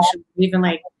be emotional. Even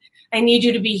like, I need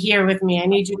you to be here with me. I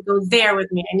need you to go there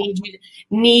with me. I need you to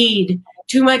need.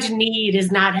 Too much need is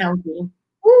not healthy.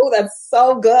 Ooh, that's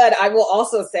so good. I will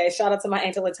also say, shout out to my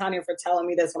Auntie Latanya for telling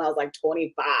me this when I was like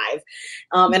 25.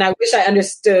 And I wish I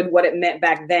understood what it meant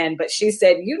back then. But she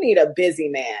said, you need a busy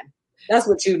man. That's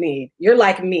what you need. You're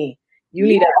like me. You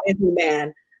need a busy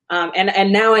man.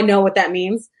 And now I know what that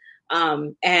means.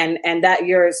 And that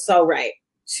you're so right.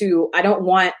 I don't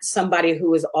want somebody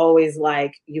who is always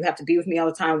like, you have to be with me all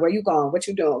the time. Where you going? What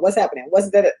you doing? What's happening?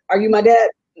 What's that? Are you my dad?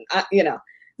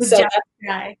 So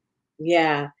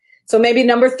yeah. So maybe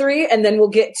number 3, and then we'll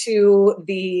get to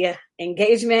the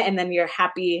engagement and then your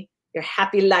happy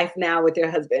life now with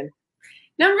your husband.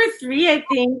 Number 3, I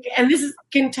think, and this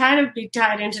can kind of be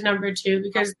tied into number 2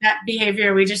 because that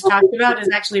behavior we just talked about is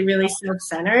actually really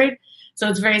self-centered. So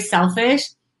it's very selfish.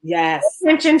 Yes. Pay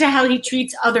attention to how he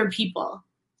treats other people.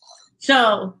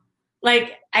 So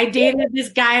like I dated this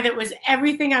guy that was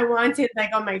everything I wanted,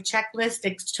 like on my checklist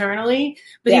externally,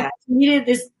 but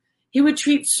he would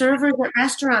treat servers at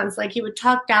restaurants like he would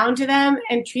talk down to them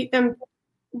and treat them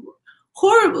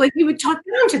horrible. Like he would talk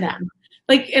down to them,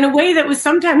 like in a way that was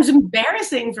sometimes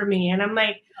embarrassing for me. And I'm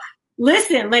like,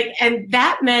 listen, like, and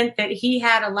that meant that he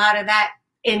had a lot of that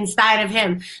inside of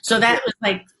him. So that was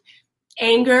like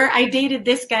anger. I dated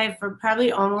this guy for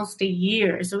probably almost a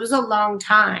year. So it was a long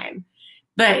time.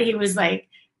 But he was like,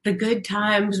 the good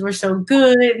times were so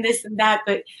good and this and that.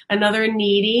 But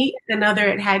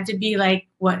it had to be like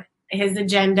what his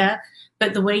agenda.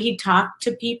 But the way he talked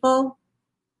to people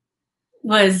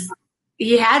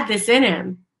he had this in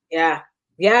him. Yeah.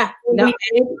 Yeah. No.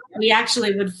 We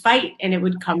actually would fight and it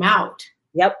would come out.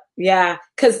 Yep. Yeah.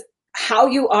 Because how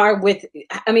you are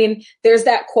there's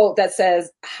that quote that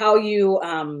says how you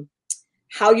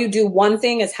do one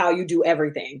thing is how you do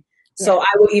everything. So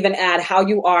I will even add how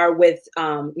you are with,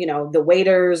 the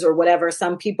waiters or whatever.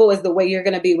 Some people is the way you're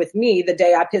going to be with me the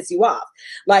day I piss you off.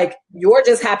 Like you're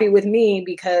just happy with me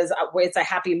because it's a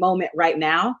happy moment right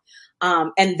now.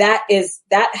 And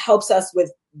that helps us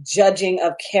with judging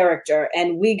of character.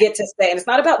 And we get to say, and it's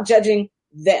not about judging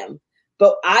them,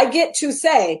 but I get to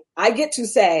say,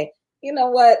 you know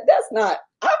what? I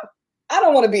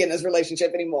don't want to be in this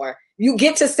relationship anymore. You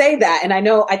get to say that. And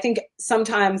I think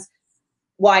sometimes,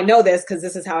 well, I know this because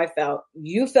this is how I felt.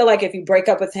 You feel like if you break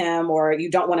up with him or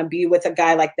you don't want to be with a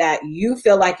guy like that, you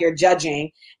feel like you're judging.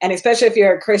 And especially if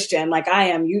you're a Christian like I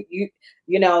am,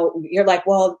 you're like,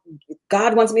 well,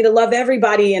 God wants me to love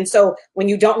everybody. And so when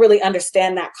you don't really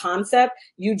understand that concept,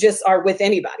 you just are with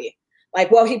anybody.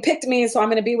 Like, well, he picked me, so I'm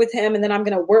going to be with him and then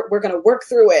we're going to work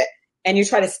through it. And you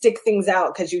try to stick things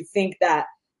out because you think that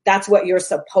that's what you're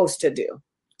supposed to do.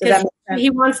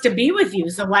 He wants to be with you,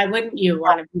 so why wouldn't you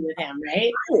want to be with him,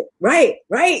 right?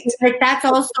 Right. Like that's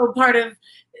also part of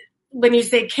when you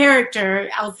say character,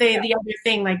 I'll say the other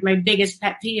thing, like my biggest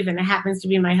pet peeve, and it happens to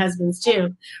be my husband's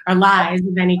too, are lies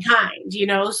of any kind,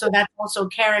 so that's also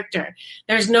character.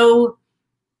 There's no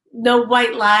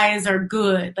white lies are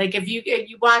good. Like if you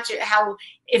watch it,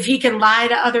 if he can lie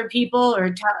to other people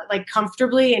or like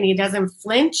comfortably and he doesn't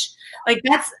flinch, like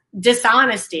that's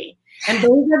dishonesty. And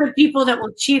those are the people that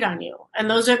will cheat on you. And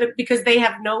those are because they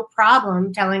have no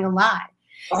problem telling a lie.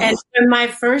 And when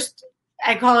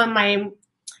I call him my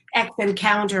ex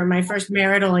encounter, my first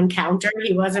marital encounter.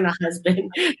 He wasn't a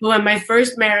husband. But when my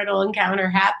first marital encounter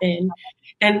happened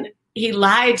and he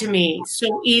lied to me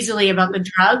so easily about the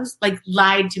drugs, like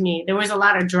lied to me. There was a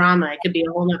lot of drama. It could be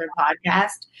a whole nother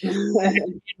podcast.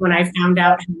 When I found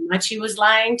out how much he was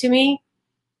lying to me,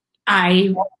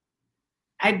 I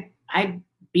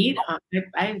beat him.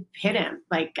 I hit him.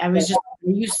 Like I was just,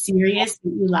 are you serious that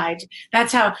you lied?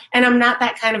 That's how, and I'm not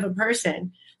that kind of a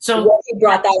person. So he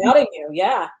brought that out of you.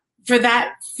 Yeah. For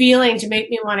that feeling to make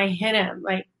me want to hit him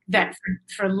like that,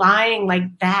 for lying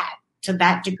like that to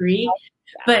that degree.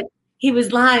 But he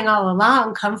was lying all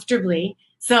along comfortably.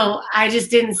 So I just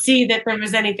didn't see that there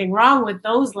was anything wrong with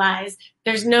those lies.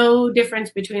 There's no difference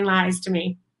between lies to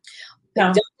me. So.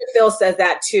 Dr. Phil says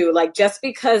that too. Like just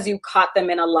because you caught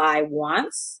them in a lie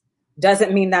once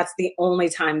doesn't mean that's the only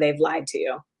time they've lied to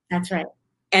you. That's right.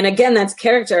 And again, that's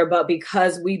character, but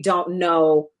because we don't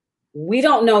know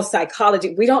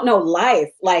psychology, we don't know life.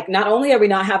 Like not only are we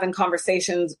not having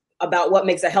conversations about what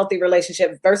makes a healthy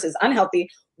relationship versus unhealthy,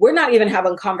 we're not even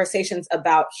having conversations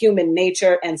about human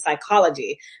nature and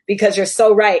psychology, because you're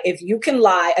so right. If you can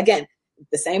lie, again,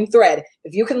 the same thread,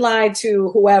 if you can lie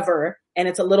to whoever and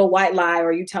it's a little white lie,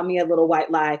 or you tell me a little white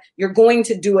lie, you're going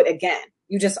to do it again.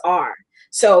 You just are.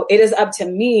 So it is up to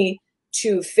me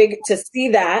to see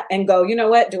that and go, you know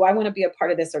what? Do I want to be a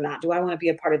part of this or not? Do I want to be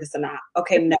a part of this or not?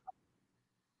 Okay, no.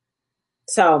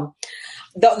 So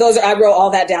those are, I wrote all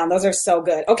that down. Those are so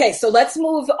good. Okay, so let's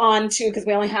move on to, because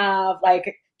we only have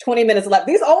like 20 minutes left.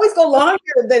 These always go longer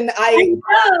than I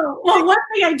know. Well, one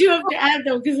thing I do have to add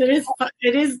though, because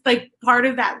it is like part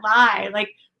of that lie. Like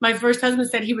my first husband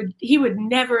said he would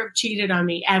never have cheated on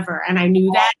me ever. And I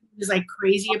knew that. He was like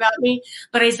crazy about me.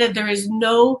 But I said, there is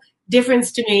no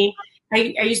difference to me.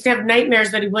 I used to have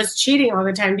nightmares that he was cheating all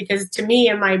the time, because to me,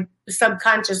 in my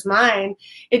subconscious mind,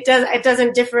 it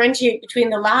doesn't differentiate between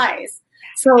the lies.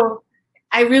 So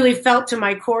I really felt to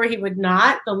my core he would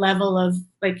not, the level of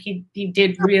like he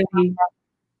did really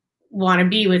want to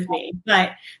be with me.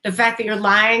 But the fact that you're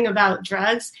lying about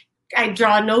drugs, I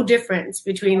draw no difference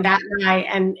between that lie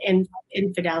and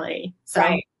infidelity. So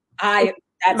right.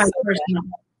 That's my so personal.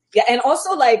 Yeah, and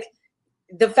also like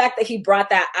the fact that he brought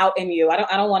that out in you, I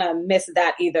don't want to miss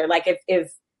that either. Like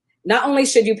if not only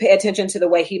should you pay attention to the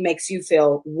way he makes you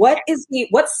feel, what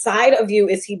side of you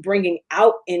is he bringing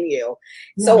out in you?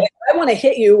 Mm-hmm. So if I want to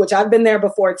hit you, which I've been there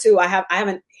before too, I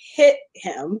haven't hit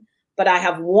him, but I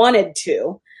have wanted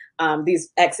to,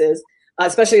 these exes,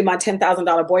 especially my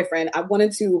 $10,000 boyfriend, I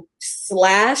wanted to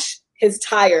slash his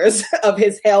tires of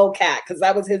his Hellcat because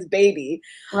that was his baby.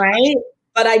 Right.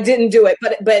 But I didn't do it.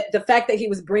 But the fact that he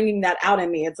was bringing that out in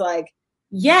me, it's like,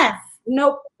 yes,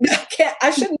 nope,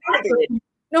 I shouldn't do it.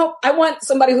 Nope, I want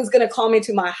somebody who's going to call me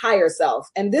to my higher self.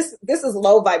 And this is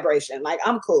low vibration. Like,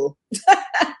 I'm cool.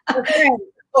 Okay.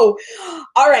 Oh,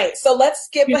 all right. So let's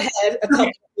skip ahead a couple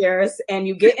of years and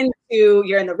you're in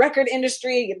the record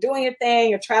industry, you're doing your thing,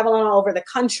 you're traveling all over the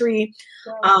country.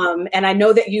 And I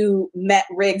know that you met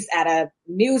Riggs at a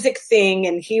music thing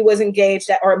and he was engaged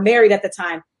or married at the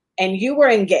time. And you were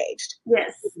engaged.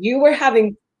 Yes. You were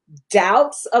having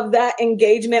doubts of that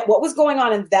engagement. What was going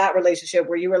on in that relationship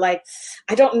where you were like,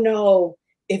 I don't know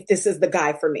if this is the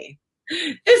guy for me?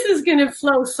 This is going to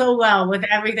flow so well with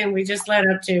everything we just led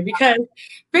up to, because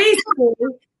basically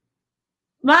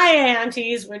my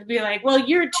aunties would be like, well,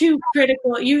 you're too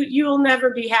critical. You'll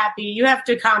never be happy. You have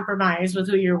to compromise with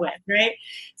who you're with, right?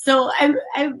 So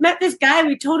I met this guy.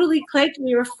 We totally clicked.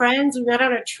 We were friends. We went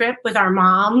on a trip with our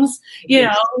moms. We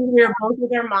were both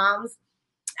with our moms.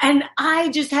 And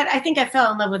I think I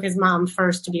fell in love with his mom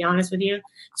first, to be honest with you.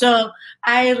 So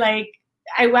I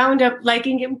wound up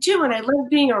liking him too. And I loved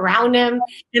being around him.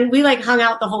 And we hung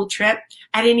out the whole trip.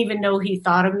 I didn't even know he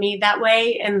thought of me that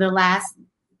way. And the last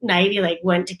night he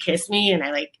went to kiss me and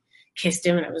I kissed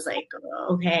him and I was like,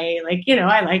 oh, okay, I like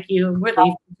you. We're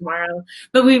leaving tomorrow.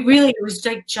 But it was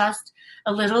just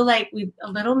a little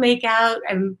make out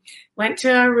and went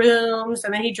to our rooms,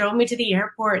 and then he drove me to the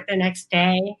airport the next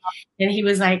day and he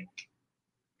was like,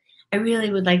 I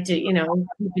really would like to,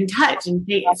 keep in touch and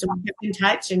date. So we kept in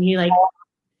touch and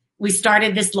we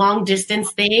started this long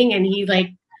distance thing and he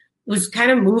was kind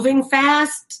of moving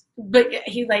fast, but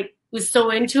he was so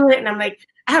into it. And I'm like,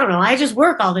 I don't know. I just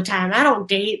work all the time. I don't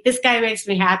date. This guy makes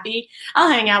me happy. I'll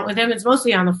hang out with him. It's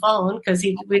mostly on the phone because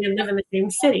we didn't live in the same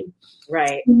city.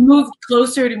 Right. He moved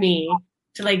closer to me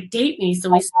to like date me.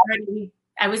 So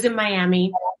I was in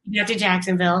Miami. He got to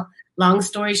Jacksonville. Long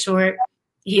story short,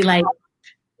 he like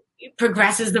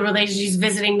progresses the relationship. He's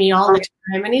visiting me all the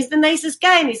time. And he's the nicest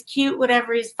guy and he's cute,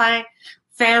 whatever. He's fine.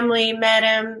 Family met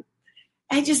him.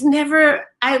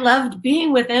 I loved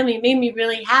being with him. He made me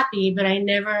really happy, but I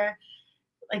never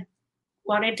like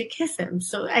wanted to kiss him.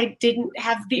 So I didn't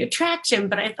have the attraction,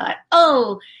 but I thought,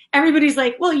 oh, everybody's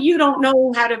like, well, you don't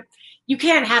know you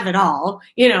can't have it all.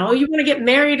 You want to get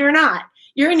married or not.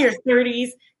 You're in your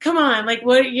 30s. Come on. Like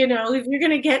what, if you're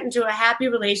going to get into a happy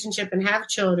relationship and have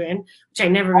children, which I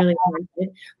never really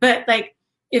wanted, but like,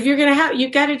 if you're going to you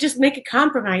got to just make a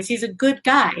compromise. He's a good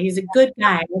guy.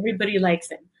 Everybody likes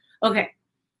him. Okay.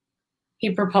 He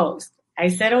proposed. I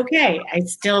said, okay. I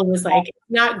still was like, it's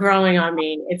not growing on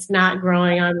me.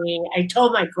 I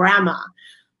told my grandma.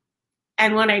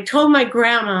 And when I told my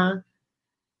grandma,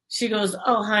 she goes,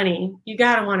 oh, honey, you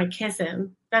got to want to kiss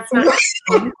him. That's not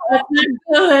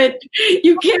good.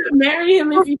 You can't marry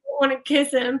him if you don't want to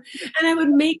kiss him. And I would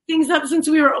make things up since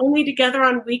we were only together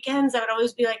on weekends. I would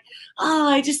always be like,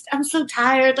 oh, I'm so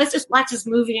tired. Let's just watch this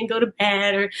movie and go to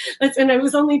bed. And it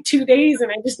was only 2 days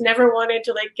and I just never wanted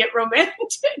to like get romantic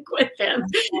with him.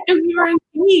 And we were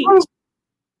engaged.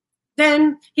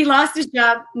 Then he lost his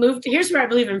job, moved. Here's where I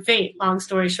believe in fate, long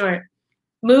story short.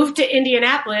 Moved to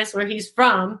Indianapolis, where he's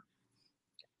from.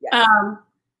 Yes.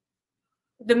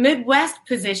 The Midwest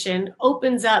position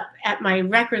opens up at my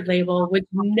record label, which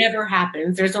never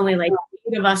happens. There's only like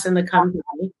 8 of us in the company.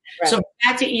 Right. So for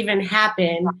that to even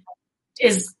happen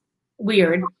is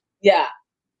weird. Yeah.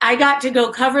 I got to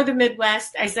go cover the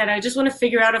Midwest. I said, I just want to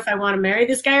figure out if I want to marry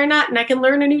this guy or not, and I can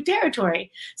learn a new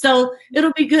territory. So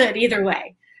it'll be good either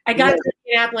way. I got to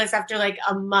Indianapolis after like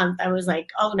a month. I was like,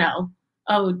 oh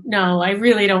no, I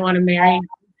really don't want to marry him.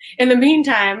 In the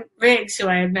meantime, Riggs, who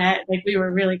I had met, like we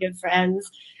were really good friends.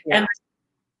 Yeah. And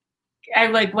I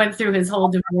like went through his whole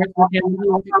divorce with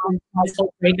him, his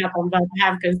whole breakup on both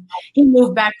halves because he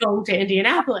moved back home to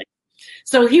Indianapolis.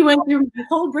 So he went through the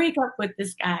whole breakup with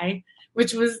this guy,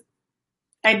 which was,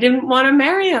 I didn't want to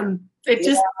marry him. It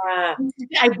just,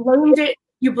 I blamed it.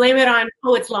 You blame it on,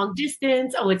 oh, it's long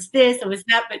distance. Oh, it's this. Oh, it's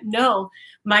that. But no,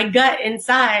 my gut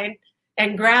inside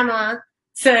and grandma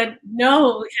said,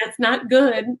 no, that's not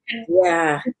good.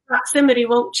 And proximity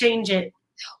won't change it.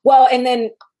 Well, and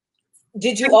then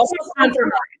did you also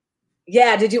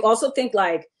think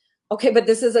like, okay, but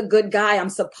this is a good guy. I'm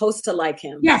supposed to like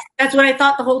him. Yes, that's what I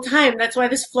thought the whole time. That's why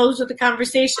this flows with the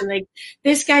conversation. Like,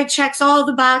 this guy checks all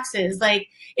the boxes. Like,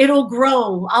 it'll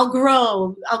grow. I'll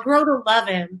grow to love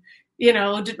him.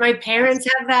 Did my parents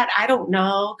have that? I don't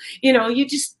know. You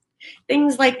just,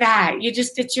 things like that.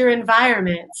 It's your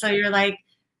environment. So you're like,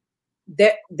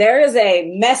 there is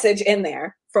a message in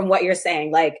there from what you're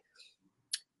saying. Like,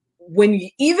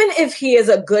 even if he is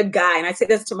a good guy, and I say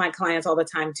this to my clients all the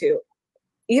time too,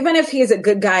 even if he is a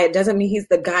good guy, it doesn't mean he's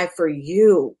the guy for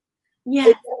you.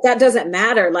 Yeah. That doesn't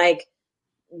matter. Like,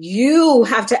 you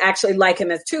have to actually like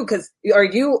him as too, or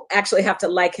you actually have to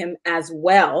like him as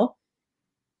well.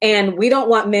 And we don't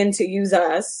want men to use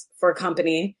us for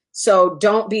company. So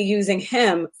don't be using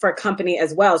him for company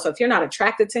as well. So if you're not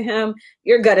attracted to him,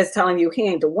 your gut is telling you he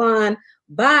ain't the one.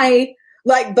 Bye.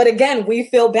 Like, but again, we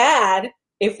feel bad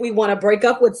if we want to break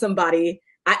up with somebody.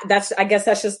 I guess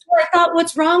that's just. I thought,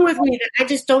 what's wrong with me? I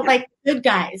just don't like the good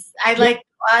guys.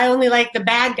 I only like the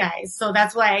bad guys. So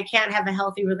that's why I can't have a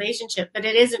healthy relationship. But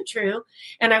it isn't true.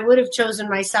 And I would have chosen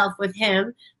myself with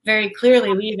him very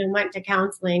clearly. We even went to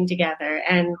counseling together,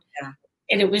 and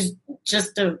it was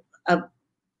just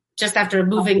just after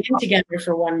moving in together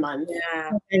for 1 month.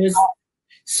 Yeah. I was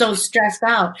so stressed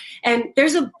out. And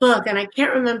there's a book, and I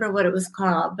can't remember what it was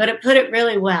called, but it put it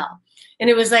really well. And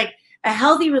it was like, a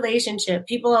healthy relationship.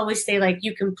 People always say, like,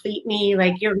 you complete me,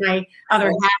 like you're my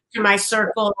other half to my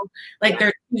circle, like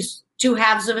they're two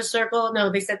halves of a circle.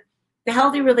 No, they said the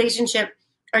healthy relationship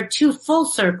are 2 full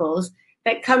circles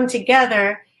that come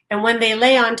together, and when they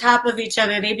lay on top of each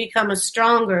other, they become a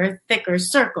stronger, thicker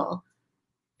circle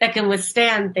that can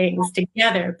withstand things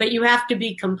together. But you have to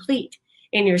be complete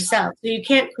in yourself. So you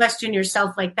can't question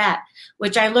yourself like that,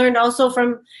 which I learned also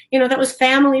from, that was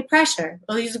family pressure.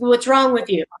 Well, what's wrong with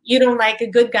you? You don't like a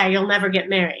good guy. You'll never get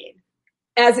married.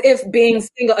 As if being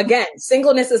single, again,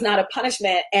 singleness is not a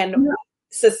punishment. And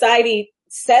society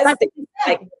says things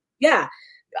like,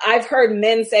 I've heard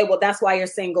men say, well, that's why you're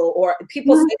single, or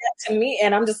people say that to me.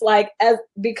 And I'm just like,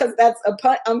 because that's a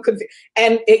pun, I'm confused.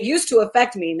 And it used to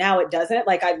affect me. Now it doesn't.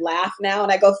 Like I laugh now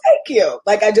and I go, thank you.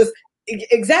 Like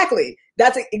exactly.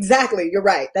 That's exactly, you're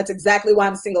right. That's exactly why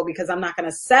I'm single, because I'm not going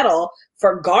to settle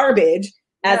for garbage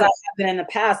as I have been in the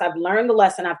past. I've learned the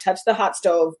lesson. I've touched the hot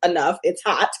stove enough. It's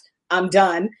hot. I'm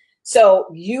done. So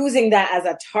using that as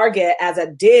a target, as a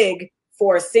dig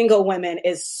for single women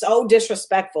is so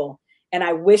disrespectful. And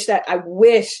I wish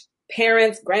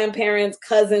parents, grandparents,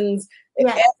 cousins,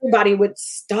 everybody would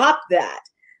stop that.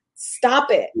 Stop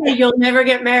it. You'll never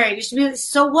get married. You should be like,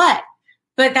 so what?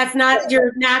 But that's not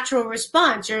your natural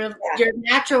response. Your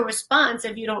natural response,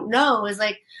 if you don't know, is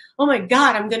like, oh my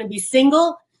God, I'm going to be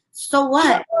single. So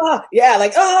what?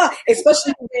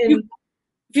 Especially when you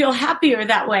feel happier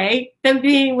that way than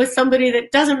being with somebody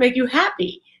that doesn't make you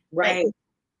happy. Right.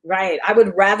 Right. I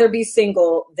would rather be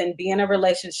single than be in a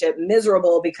relationship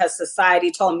miserable because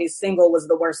society told me single was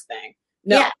the worst thing.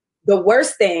 No, the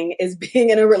worst thing is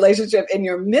being in a relationship and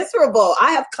you're miserable.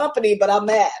 I have company, but I'm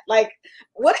mad. Like,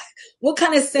 what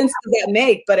kind of sense does that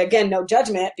make? But again, no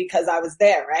judgment because I was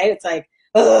there, right? It's like,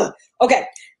 ugh. Okay,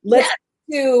 let's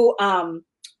do,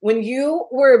 when you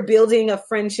were building a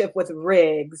friendship with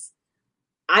Riggs,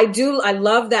 I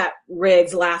love that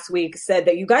Riggs last week said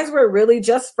that you guys were really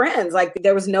just friends. Like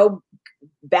there was no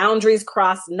boundaries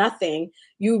crossed, nothing.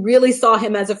 You really saw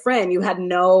him as a friend. You had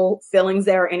no feelings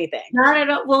there or anything. Not at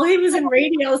all. Well, he was in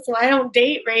radio, so I don't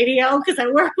date radio because I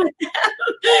work with him.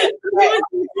 He was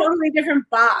in a totally different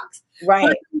box. Right. I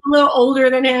was a little older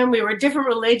than him. We were different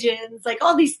religions, like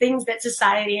all these things that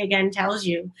society again tells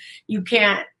you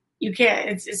can't,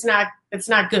 it's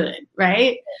not good.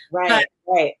 Right. Right.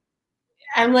 Right.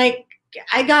 I'm like,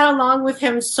 I got along with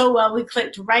him so well. We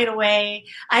clicked right away.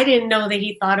 I didn't know that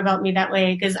he thought about me that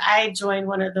way because I joined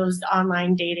one of those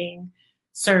online dating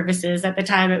services at the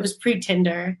time. It was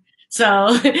pre-Tinder. So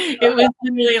it was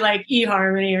really like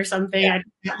eHarmony or something. I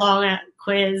took a long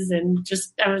quiz and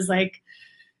I was like,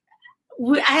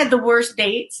 I had the worst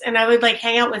dates and I would like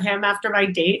hang out with him after my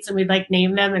dates and we'd like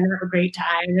name them and have a great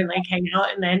time and like hang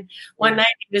out. And then one night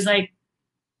he was like,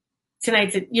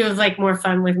 you have like more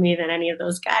fun with me than any of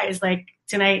those guys. Like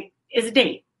tonight is a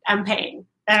date. I'm paying.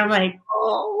 And I'm like,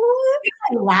 oh,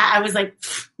 I was like,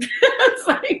 you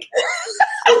can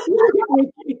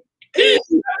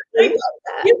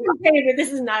pay, but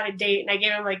this is not a date. And I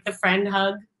gave him like the friend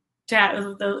hug,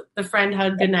 the friend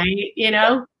hug goodnight, you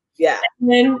know? Yeah.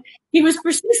 And then he was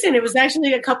persistent. It was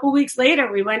actually a couple weeks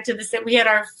later. We went to we had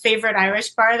our favorite Irish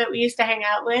bar that we used to hang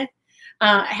out in.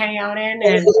 And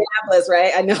Indianapolis,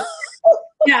 right? I know.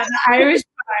 Yeah, the Irish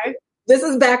bar. This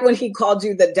is back when he called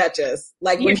you the Duchess.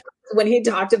 Like when he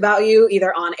talked about you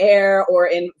either on air or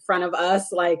in front of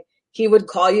us, like he would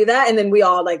call you that. And then we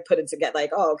all like put it together like,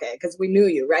 oh, okay. Cause we knew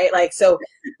you, right? Like, so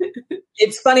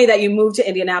it's funny that you moved to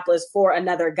Indianapolis for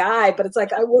another guy, but it's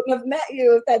like, I wouldn't have met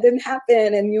you if that didn't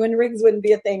happen and you and Riggs wouldn't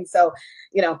be a thing. So,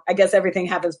 I guess everything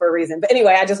happens for a reason. But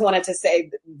anyway, I just wanted to say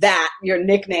that your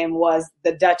nickname was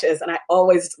the Duchess. And I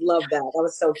always loved that. That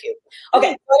was so cute.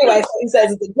 Okay. So anyway, so he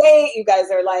says it's a date. You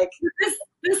guys are like,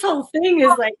 this whole thing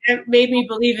is like, it made me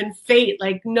believe in fate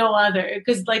like no other.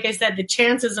 Because like I said, the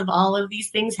chances of all of these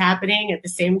things happening at the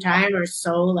same time are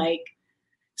so like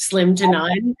slim to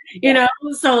none,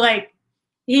 So like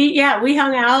we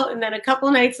hung out. And then a couple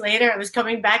nights later, I was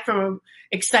coming back from an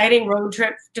exciting road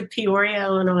trip to Peoria,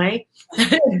 Illinois.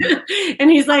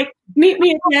 And he's like, meet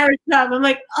me at the Irish pub. I'm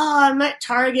like, oh, I'm at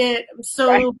Target. I'm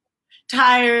so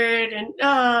tired.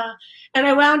 And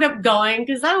I wound up going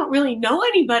because I don't really know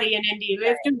anybody in Indy. You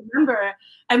have to remember,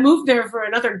 I moved there for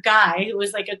another guy who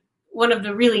was like one of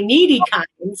the really needy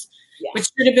kinds, which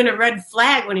should have been a red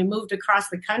flag when he moved across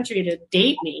the country to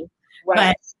date me.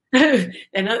 Right. But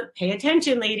then pay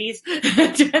attention, ladies.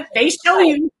 They show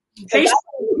you. They show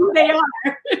you who they are.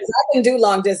 I can do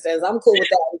long distance. I'm cool with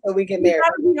that until we get married.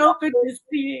 You gotta be open to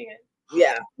seeing it.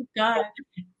 Yeah. God.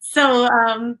 So,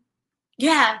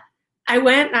 I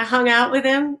went and I hung out with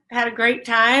him, had a great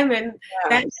time. And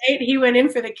that night he went in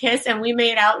for the kiss and we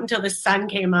made out until the sun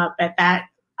came up at that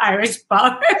Irish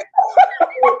bar. It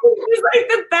was like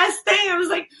the best thing. I was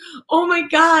like, oh my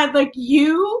God, like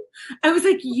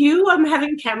I'm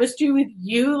having chemistry with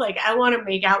you. Like I want to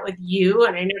make out with you.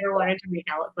 And I never wanted to make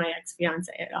out with my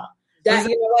ex-fiance at all.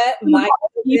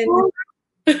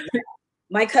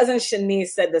 My cousin Shanice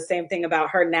said the same thing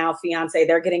about her now fiance.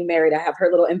 They're getting married. I have her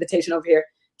little invitation over here,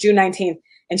 June 19th.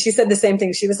 And she said the same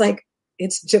thing. She was like,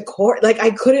 it's Jakor. Like,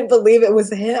 I couldn't believe it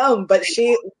was him, but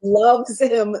she loves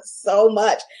him so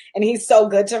much. And he's so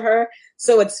good to her.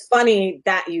 So it's funny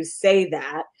that you say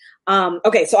that.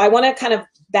 Okay, so I want to kind of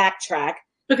backtrack.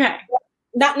 Okay.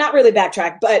 Not really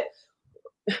backtrack, but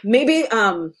maybe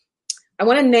I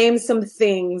want to name some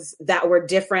things that were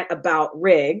different about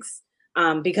Riggs.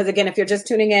 Because again, if you're just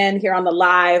tuning in here on the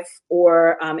live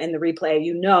or in the replay,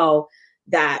 you know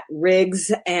that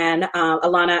Riggs and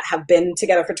Alana have been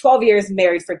together for 12 years,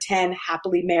 married for 10,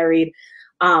 happily married.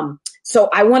 So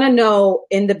I want to know,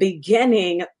 in the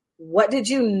beginning, what did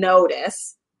you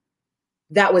notice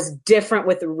that was different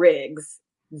with Riggs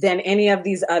than any of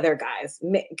these other guys?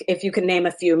 If you can name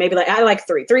a few, maybe I like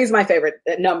 3. 3 is my favorite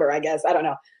number, I guess. I don't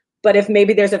know. But if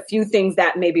maybe there's a few things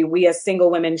that maybe we as single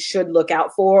women should look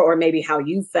out for, or maybe how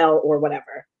you felt or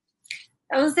whatever.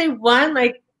 I would say 1,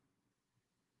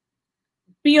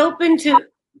 be open to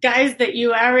guys that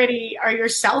you already are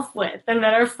yourself with and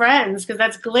that are friends, because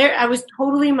that's clear. I was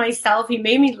totally myself. He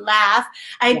made me laugh.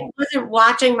 I wasn't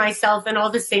watching myself in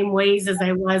all the same ways as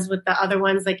I was with the other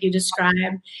ones, like you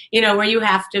described, where you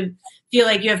have to feel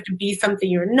like you have to be something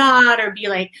you're not, or be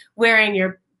like wearing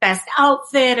your best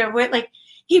outfit, or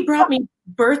he brought me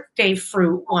birthday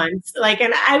fruit once,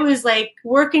 and I was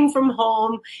working from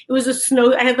home. It was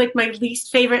I had my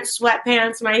least favorite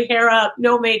sweatpants, my hair up,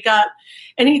 no makeup,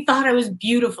 and he thought I was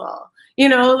beautiful. He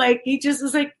just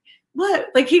was what?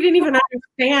 He didn't even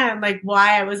understand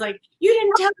why I was you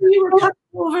didn't tell me you were coming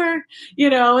over,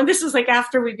 and this was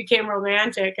after we became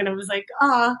romantic, and I was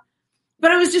but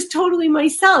I was just totally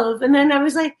myself. And then I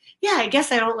was yeah, I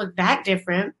guess I don't look that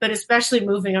different. But especially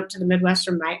moving up to the Midwest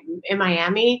in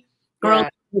Miami, girls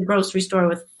in the grocery store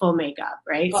with full makeup,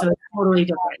 right? So it's totally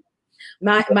different.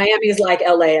 Miami is like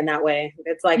LA in that way.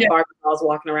 It's Barbie dolls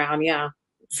walking around, yeah.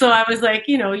 So I was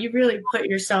you really put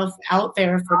yourself out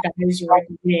there for guys you were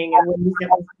dating, and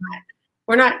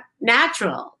we're not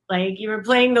natural. You were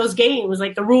playing those games,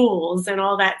 the rules and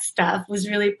all that stuff was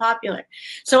really popular.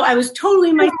 So I was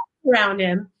totally myself around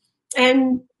him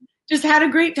and just had a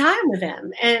great time with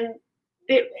him. And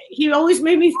he always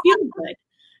made me feel good.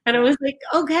 And I was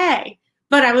okay.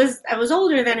 But I was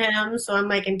older than him, so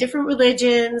I'm in different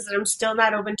religions, and I'm still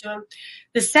not open to him.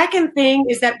 The second thing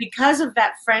is that because of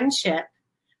that friendship,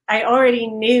 I already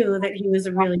knew that he was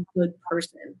a really good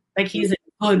person. He's a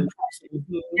good person.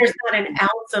 Mm-hmm. There's not an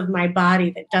ounce of my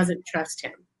body that doesn't trust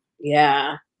him.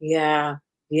 Yeah.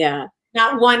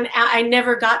 Not one. I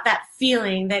never got that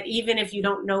feeling that even if you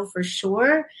don't know for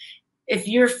sure, if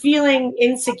you're feeling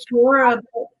insecure about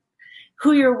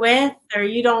who you're with, or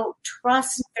you don't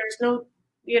trust, there's no,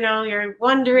 you're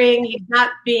wondering, he's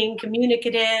not being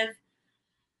communicative.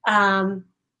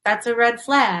 That's a red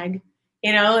flag,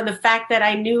 and the fact that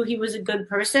I knew he was a good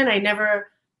person, I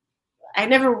never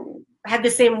had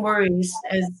the same worries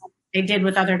as I did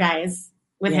with other guys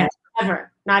with him,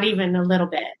 ever, not even a little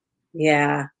bit.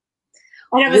 Yeah.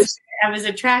 And I was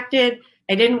attracted.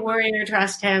 I didn't worry or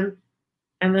trust him.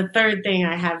 And the third thing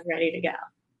I have ready to go.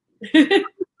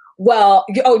 Well,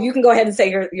 you can go ahead and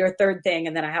say your third thing,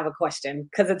 and then I have a question,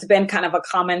 because it's been kind of a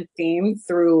common theme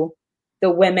through the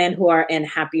women who are in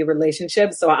happy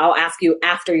relationships. So I'll ask you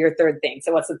after your third thing.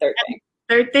 So what's the third thing?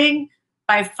 Third thing,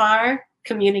 by far,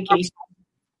 communication.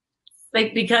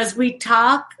 Because we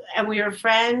talk and we are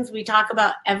friends, we talk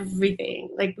about everything.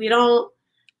 We don't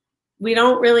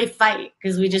really fight,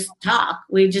 because we just talk.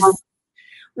 We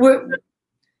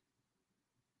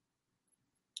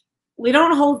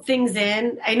don't hold things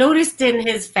in. I noticed in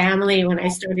his family when I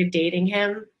started dating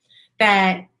him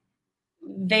that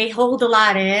they hold a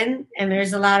lot in, and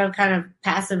there's a lot of kind of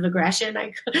passive aggression,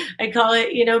 I call it,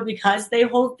 because they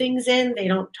hold things in. They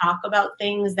don't talk about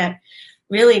things that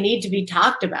really need to be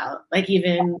talked about,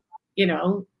 even,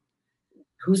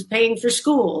 who's paying for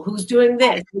school, who's doing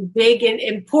this, big and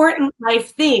important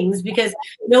life things, because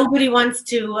nobody wants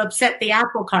to upset the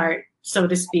apple cart, so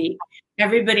to speak.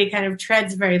 Everybody kind of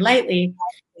treads very lightly.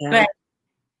 Yeah. But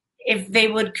if they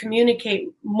would communicate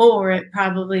more, it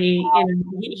probably,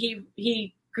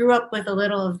 he grew up with a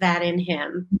little of that in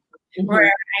him. Mm-hmm.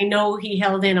 Where I know he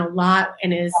held in a lot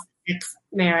in his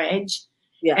marriage.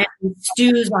 Yeah. And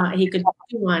he could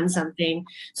stew on something.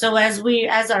 So as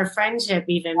our friendship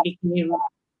even became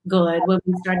good, when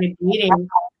we started dating,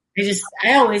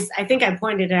 I think I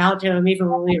pointed it out to him even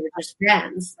when we were just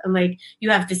friends. I'm you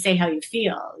have to say how you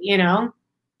feel,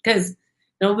 because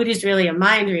nobody's really a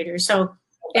mind reader. So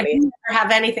if you have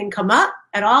anything come up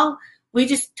at all, we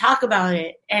just talk about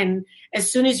it. And as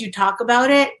soon as you talk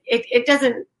about it, it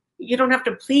doesn't, you don't have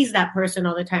to please that person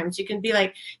all the time. So you can be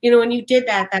when you did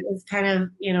that was kind of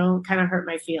hurt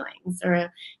my feelings,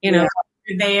 or, you're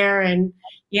there and,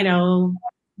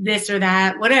 this or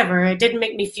that, whatever. It didn't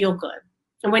make me feel good.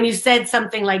 And when you said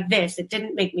something like this, it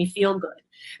didn't make me feel good.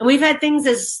 And we've had things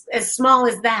as small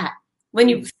as that. When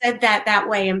you said that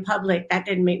way in public, that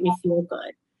didn't make me feel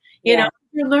good. You know,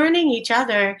 you're learning each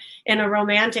other in a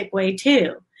romantic way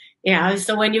too. Yeah.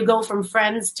 So when you go from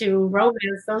friends to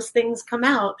romance, those things come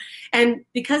out. And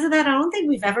because of that, I don't think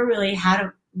we've ever really had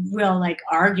a real like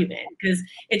argument because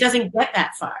it doesn't get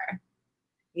that far.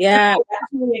 Yeah.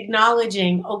 So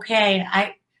acknowledging, okay,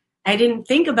 I didn't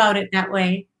think about it that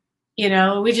way. You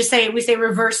know, we say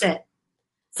reverse it.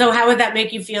 So how would that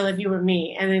make you feel if you were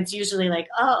me? And it's usually like,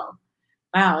 oh,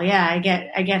 wow, yeah, I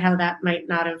get how that might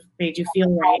not have made you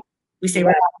feel right. We say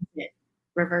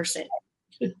reverse it.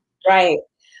 Right.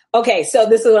 Okay, so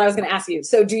this is what I was going to ask you.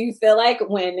 So do you feel like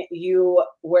when you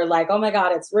were like, oh my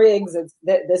God, it's Riggs,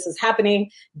 this is happening,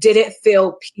 did it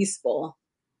feel peaceful?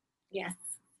 Yes.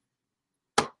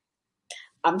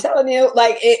 I'm telling you,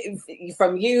 like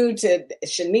from you to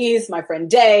Shanice, my friend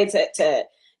Day, to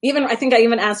even, I think I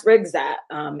even asked Riggs that.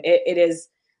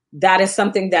 That is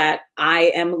something that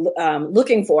I am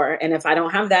looking for. And if I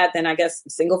don't have that, then I guess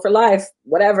single for life,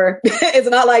 whatever. It's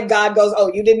not like God goes,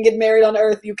 oh, you didn't get married on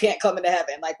earth, you can't come into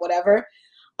heaven, like whatever.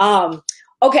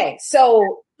 Okay,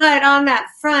 so. But on that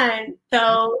front,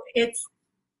 though,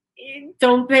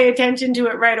 don't pay attention to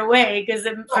it right away. Because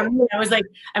for me, I was like,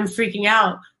 I'm freaking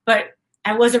out. But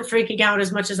I wasn't freaking out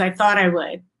as much as I thought I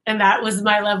would. And that was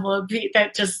my level of peace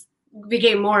that just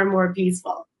became more and more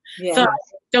peaceful. Yeah. So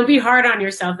don't be hard on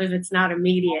yourself if it's not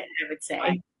immediate, I would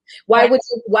say. Why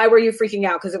were you freaking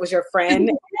out? Because it was your friend?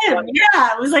 Yeah,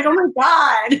 it was like, oh my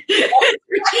God.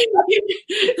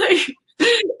 Like,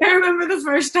 I remember the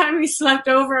first time we slept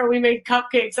over and we made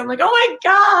cupcakes. I'm like, oh my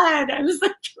God. I was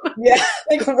like, yeah,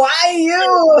 like, why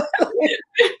you?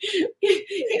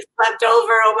 He slept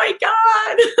over. Oh my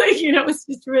God. Like, you know, it's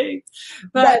just rigged.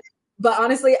 But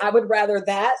honestly, I would rather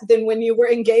that than when you were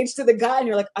engaged to the guy and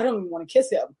you're like, I don't even want to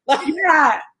kiss him.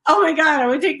 Yeah. Oh my God, I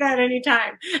would take that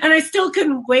anytime. And I still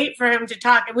couldn't wait for him to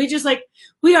talk. And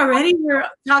we already were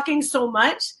talking so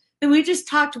much that we just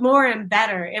talked more and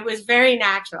better. It was very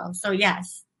natural. So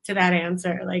yes, to that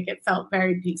answer, like it felt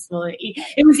very peaceful.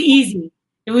 It was easy.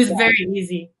 It was very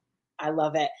easy. I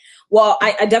love it. Well,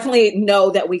 I definitely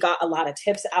know that we got a lot of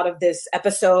tips out of this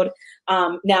episode.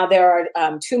 Now there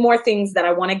are 2 more things that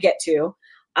I want to get to.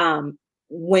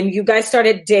 When you guys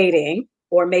started dating,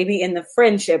 or maybe in the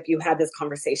friendship, you had this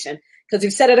conversation, because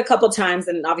you've said it a couple times,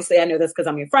 and obviously I know this because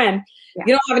I'm your friend. Yeah.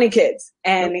 You don't have any kids,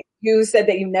 and you said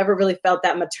that you never really felt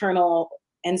that maternal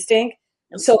instinct.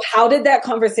 So how did that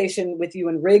conversation with you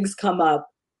and Riggs come up?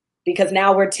 Because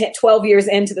now we're 12 years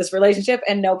into this relationship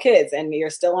and no kids, and you're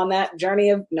still on that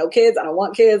journey of no kids. I don't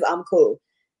want kids. I'm cool.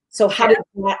 So how did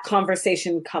that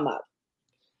conversation come up?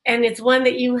 And it's one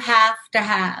that you have to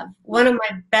have. One of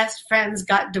my best friends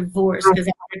got divorced because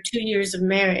after 2 years of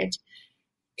marriage,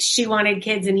 she wanted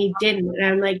kids and he didn't. And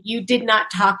I'm like, you did not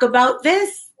talk about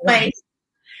this? Like,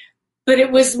 but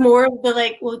it was more of the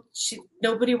like, well,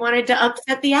 nobody wanted to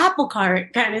upset the apple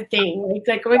cart kind of thing.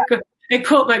 Like I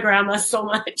quote my grandma so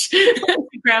much.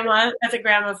 That's a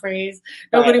grandma phrase.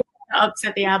 Nobody wanted to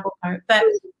upset the apple cart. But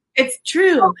it's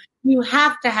true. You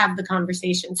have to have the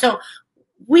conversation. So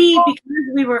because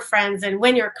we were friends, and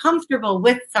when you're comfortable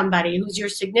with somebody who's your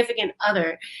significant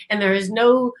other and there is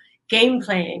no game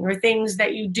playing or things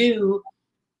that you do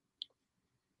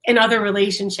in other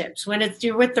relationships, when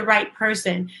you're with the right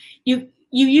person, you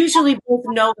usually both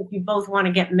know if you both want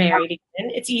to get married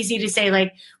again. It's easy to say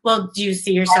like, well, do you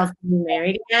see yourself being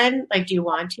married again? Like, do you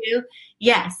want to?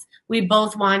 Yes, we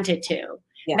both wanted to.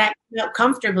 Yeah. That felt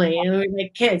comfortably. And we were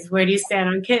like, kids, where do you stand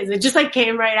on kids? It just like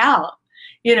came right out,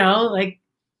 you know, like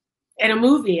in a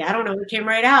movie. I don't know, it came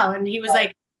right out. And he was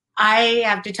like, I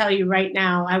have to tell you right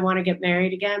now, I want to get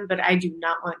married again, but I do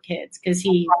not want kids, because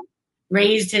he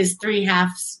raised his 3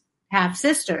 half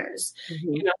sisters.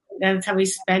 Mm-hmm. You know, that's how he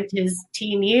spent his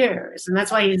teen years. And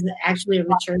that's why he's actually a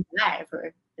mature guy,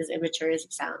 for as immature as he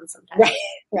sounds sometimes.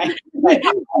 Right. He's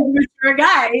a mature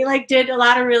guy. He like did a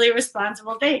lot of really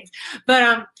responsible things.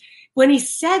 But when he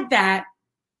said that,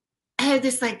 I had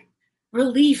this like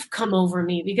relief come over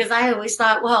me, because I always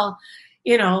thought, well,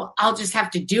 you know, I'll just have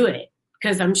to do it,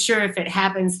 because I'm sure if it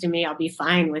happens to me, I'll be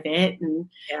fine with it. And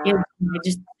you know,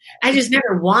 I just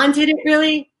never wanted it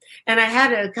really. And I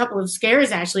had a couple of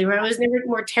scares actually where I was never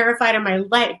more terrified in my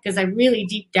life, because I really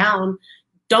deep down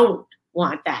don't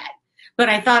want that. But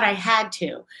I thought I had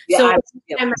to. Yeah, so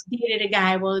every time I dated a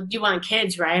guy, well, do you want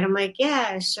kids, right? I'm like,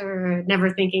 yeah, sure. Never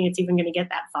thinking it's even going to get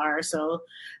that far. So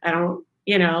I don't,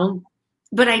 you know,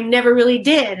 but I never really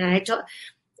did. And I told,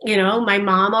 you know, my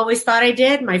mom always thought I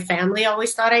did. My family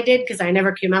always thought I did, because I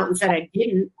never came out and said I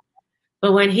didn't.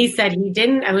 But when he said he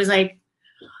didn't, I was like,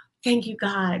 thank you,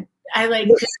 God. I like,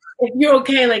 if you're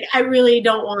okay, like, I really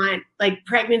don't want, like,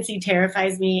 pregnancy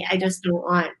terrifies me. I just don't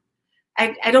want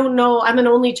I don't know. I'm an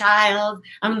only child.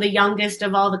 I'm the youngest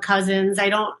of all the cousins. I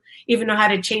don't even know how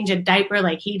to change a diaper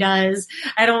like he does.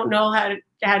 I don't know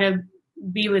how to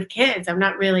be with kids. I'm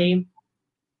not really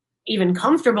even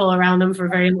comfortable around them for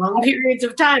very long periods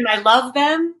of time. I love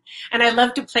them and I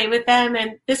love to play with them.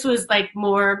 And this was like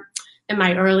more in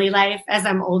my early life. As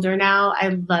I'm older now, I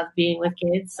love being with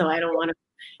kids. So I don't want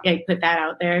to put that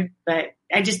out there, but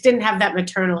I just didn't have that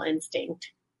maternal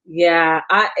instinct. Yeah.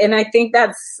 I think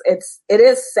it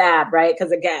is sad, right?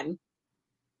 Because again,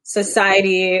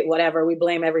 society, whatever, we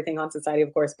blame everything on society,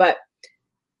 of course, but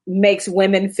makes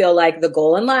women feel like the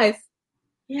goal in life.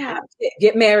 Yeah.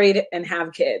 Get married and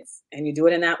have kids. And you do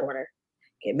it in that order.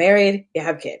 Get married, you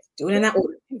have kids. Do it in that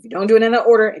order. If you don't do it in that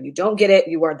order and you don't get it,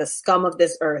 you are the scum of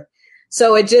this earth.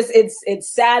 So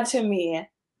it's sad to me.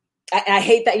 I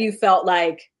hate that you felt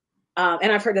like,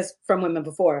 and I've heard this from women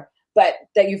before, but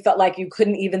that you felt like you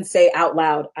couldn't even say out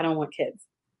loud, I don't want kids.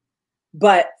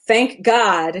 But thank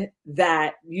God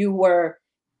that you were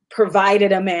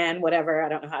provided a man, whatever, I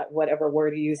don't know whatever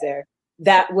word you use there,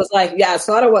 that was like, yeah,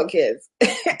 so I don't want kids.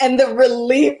 And the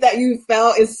relief that you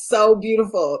felt is so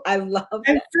beautiful. I love it.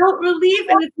 I felt relief,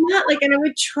 and it's not like, and I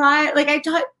would try, like I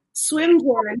taught swim gym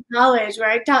in college where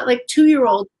I taught like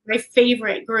 2-year-olds, my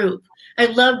favorite group. I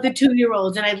loved the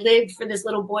 2-year-olds, and I lived for this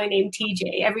little boy named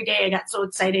TJ. Every day I got so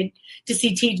excited to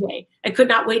see TJ. I could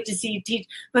not wait to see TJ,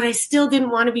 but I still didn't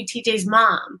want to be TJ's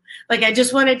mom. Like I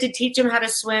just wanted to teach him how to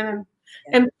swim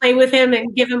and play with him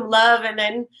and give him love, and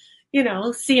then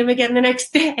see him again the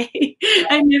next day.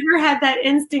 I never had that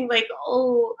instinct like,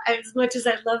 oh, as much as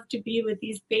I'd love to be with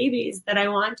these babies, that I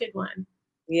wanted one.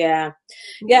 Yeah.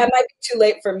 Yeah, it might be too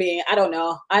late for me. I don't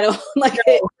know. I don't like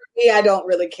it. For me, I don't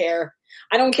really care.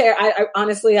 I don't care. I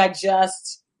honestly, I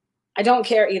don't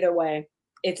care either way.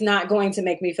 It's not going to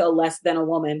make me feel less than a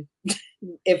woman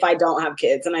if I don't have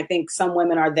kids. And I think some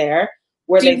women are there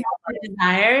where Do they you have a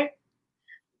desire.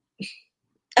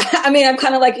 I mean, I'm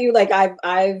kind of like you, like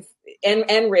I've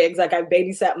Riggs, like I've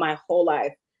babysat my whole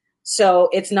life. So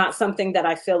it's not something that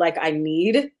I feel like I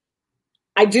need.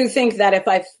 I do think that if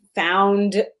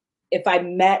I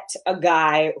met a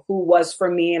guy who was for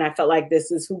me and I felt like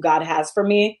this is who God has for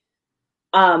me,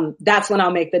 that's when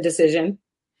I'll make the decision.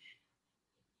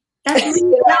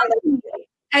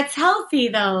 That's healthy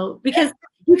though, because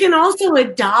you can also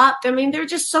adopt. I mean, there are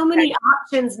just so many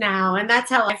options now. And that's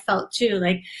how I felt too.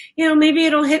 Like, maybe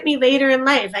it'll hit me later in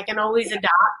life. I can always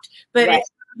adopt, but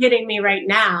it's hitting me right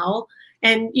now.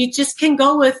 And you just can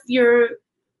go with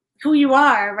who you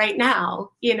are right now.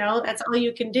 That's all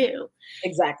you can do.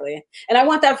 Exactly. And I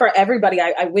want that for everybody.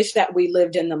 I wish that we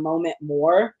lived in the moment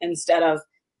more instead of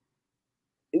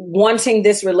wanting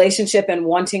this relationship and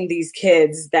wanting these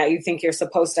kids that you think you're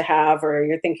supposed to have, or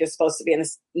you think you're supposed to be in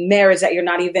this marriage that you're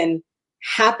not even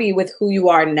happy with who you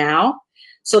are now.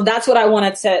 So that's what I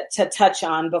wanted to touch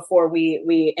on before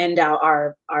we end out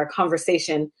our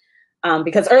conversation.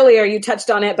 Because earlier you touched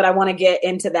on it, but I want to get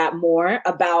into that more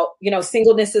about,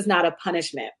 singleness is not a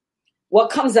punishment. What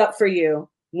comes up for you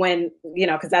when,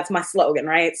 because that's my slogan,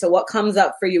 right? So what comes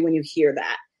up for you when you hear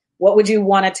that? What would you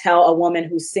want to tell a woman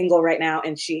who's single right now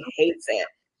and she hates it?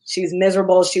 She's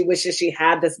miserable. She wishes she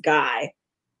had this guy.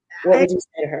 What would you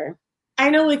say to her? I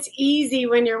know it's easy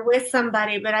when you're with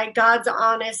somebody, but God's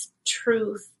honest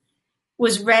truth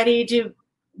was ready to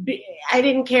be. I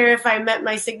didn't care if I met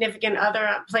my significant other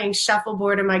playing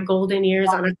shuffleboard in my golden years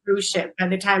on a cruise ship by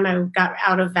the time I got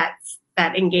out of that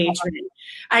engagement.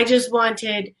 I just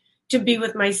wanted to be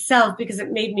with myself because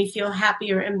it made me feel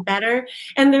happier and better.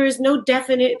 And there is no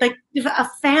definite, like a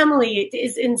family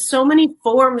is in so many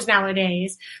forms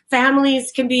nowadays.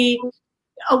 Families can be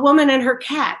a woman and her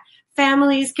cat.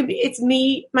 Families can be, it's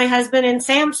me, my husband, and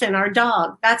Samson, our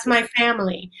dog. That's my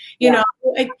family. You know,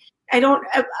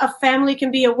 a family can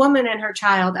be a woman and her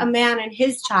child, a man and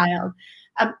his child,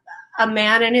 a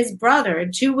man and his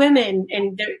brother, 2 women.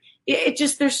 And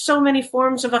there's so many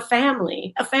forms of a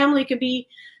family. A family could be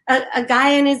a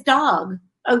guy and his dog,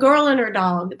 a girl and her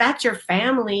dog. That's your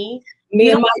family. Me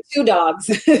and my 2 dogs.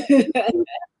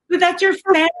 But that's your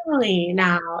family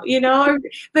now,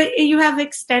 but you have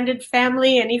extended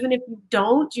family. And even if you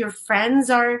don't, your friends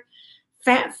are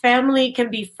family can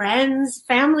be friends.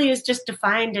 Family is just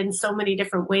defined in so many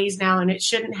different ways now. And it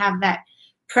shouldn't have that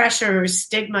pressure or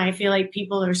stigma. I feel like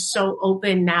people are so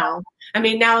open now. I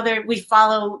mean, now we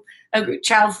follow a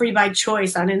Child Free by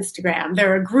Choice on Instagram.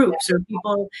 There are groups or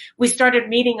people. We started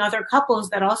meeting other couples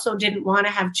that also didn't want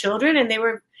to have children, and they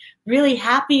were really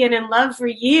happy and in love for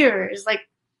years. Like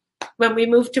when we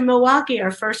moved to Milwaukee,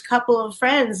 our first couple of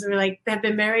friends were like, they've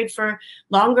been married for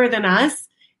longer than us.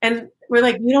 And we're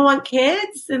like, you don't want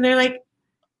kids? And they're like,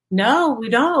 no, we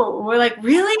don't. We're like,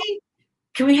 really?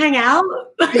 Can we hang out?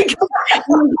 But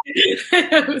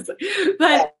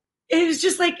it was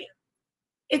just like,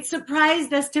 it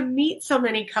surprised us to meet so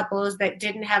many couples that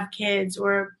didn't have kids,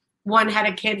 or one had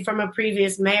a kid from a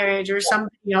previous marriage, or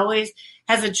somebody always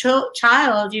has a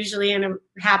child, usually in a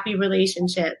happy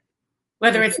relationship,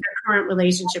 whether it's their current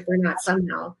relationship or not,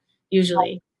 somehow,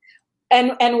 usually.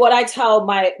 And what I tell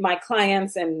my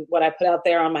clients and what I put out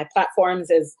there on my platforms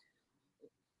is,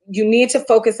 you need to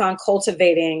focus on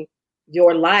cultivating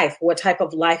your life. What type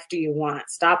of life do you want?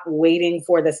 Stop waiting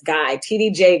for this guy.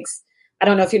 TD Jakes, I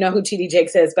don't know if you know who TD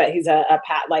Jakes is, but he's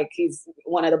he's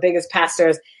one of the biggest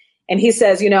pastors. And he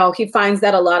says, he finds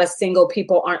that a lot of single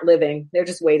people aren't living. They're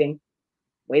just waiting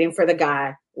for the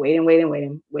guy, waiting.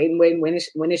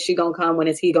 When is she going to come? When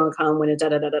is he going to come? When is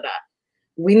da-da-da-da-da.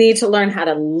 We need to learn how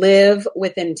to live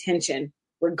with intention,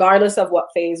 regardless of what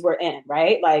phase we're in,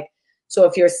 right? Like, so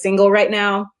if you're single right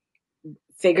now,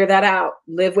 figure that out,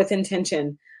 live with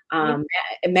intention,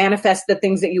 manifest the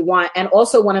things that you want. And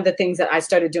also, one of the things that I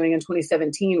started doing in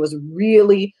 2017 was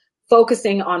really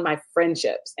focusing on my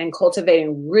friendships and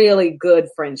cultivating really good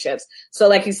friendships. So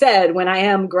like you said, when I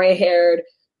am gray haired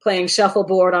playing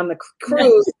shuffleboard on the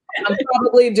cruise, I'm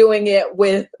probably doing it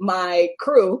with my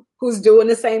crew who's doing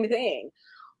the same thing.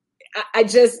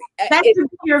 That's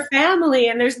your family,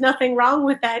 and there's nothing wrong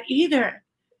with that either.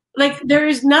 Like, there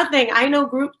is nothing. I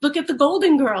know look at the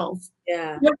Golden Girls.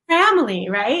 Yeah. Your family,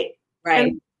 right? Right.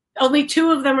 And only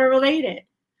 2 of them are related.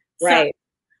 Right.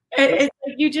 So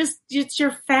it's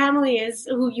your family is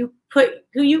who you put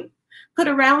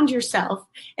around yourself.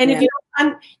 And if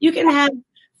you can have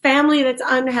family that's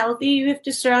unhealthy, you have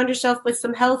to surround yourself with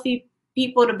some healthy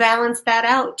people to balance that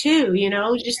out too.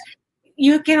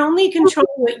 You can only control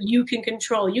what you can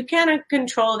control. You cannot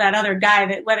control that other guy,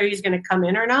 that whether he's going to come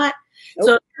in or not. Nope.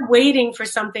 So if you're waiting for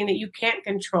something that you can't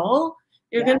control,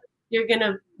 you're going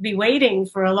to be waiting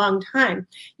for a long time.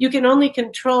 You can only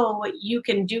control what you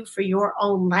can do for your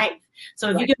own life. So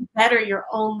if you can better your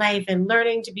own life, and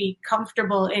learning to be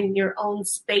comfortable in your own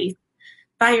space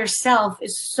by yourself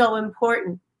is so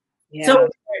important. Yeah. So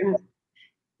important.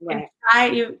 Right.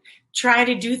 And try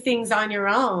to do things on your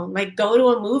own. Like, go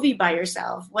to a movie by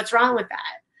yourself. What's wrong with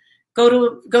that? Go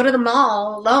to the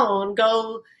mall alone.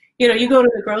 You go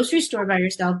to the grocery store by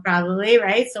yourself, probably,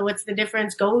 right? So what's the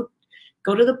difference? Go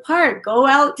to the park. Go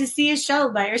out to see a show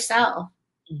by yourself.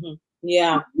 Mm-hmm.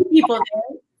 Yeah. People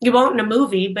there. You won't in a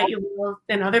movie, but you will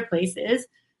in other places.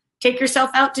 Take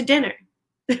yourself out to dinner.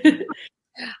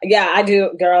 Yeah, I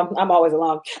do, girl. I'm always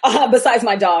alone. Besides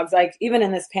my dogs, like, even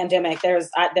in this pandemic, there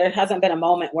hasn't been a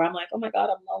moment where I'm like, oh my God,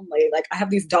 I'm lonely. Like, I have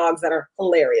these dogs that are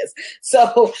hilarious.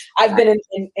 So I've been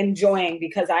enjoying,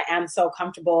 because I am so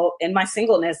comfortable in my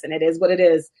singleness, and it is what it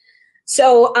is.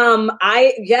 So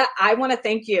I want to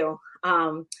thank you,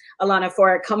 Alana,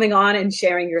 for coming on and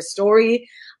sharing your story.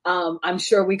 I'm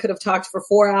sure we could have talked for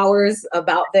 4 hours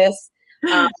about this,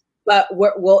 but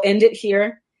we'll end it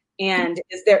here. And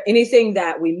is there anything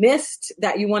that we missed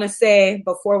that you want to say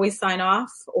before we sign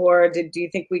off? Or do you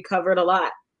think we covered a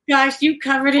lot? Gosh, you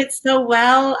covered it so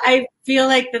well. I feel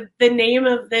like the name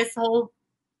of this whole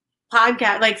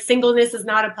podcast, like, Singleness is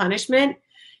Not a Punishment,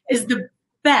 is the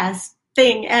best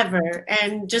thing ever.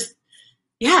 And just,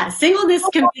 singleness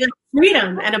can be a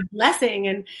freedom and a blessing.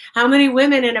 And how many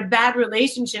women in a bad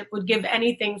relationship would give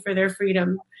anything for their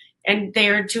freedom, and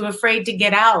they're too afraid to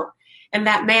get out. And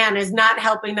that man is not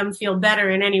helping them feel better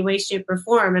in any way, shape, or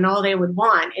form. And all they would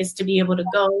want is to be able to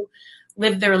go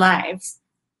live their lives,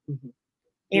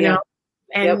 you know,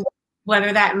 and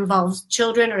whether that involves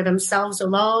children or themselves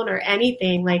alone or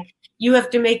anything, like, you have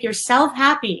to make yourself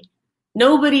happy.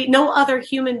 No other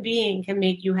human being can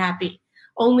make you happy.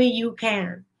 Only you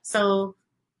can. So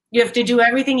you have to do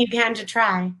everything you can to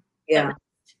try. Yeah.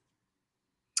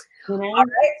 All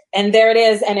right. And there it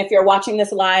is. And if you're watching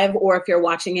this live, or if you're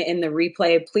watching it in the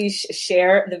replay, please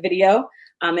share the video.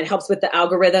 It helps with the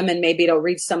algorithm, and maybe it'll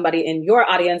reach somebody in your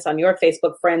audience on your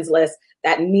Facebook friends list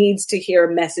that needs to hear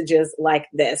messages like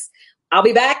this. I'll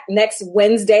be back next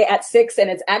Wednesday at 6. And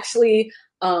it's actually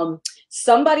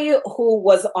somebody who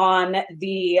was on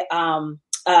the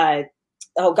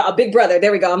Big Brother.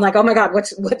 There we go. I'm like, oh my God,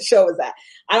 what show is that?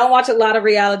 I don't watch a lot of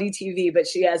reality TV, but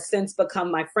she has since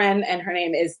become my friend, and her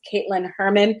name is Caitlin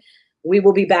Herman. We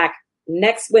will be back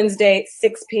next Wednesday,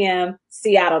 6 p.m.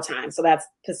 Seattle time. So that's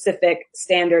Pacific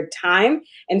Standard Time.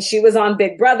 And she was on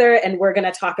Big Brother, and we're going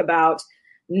to talk about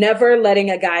never letting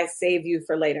a guy save you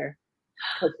for later.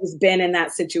 Because he's been in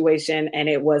that situation, and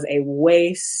it was a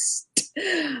waste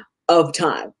of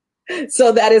time.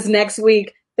 So that is next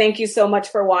week. Thank you so much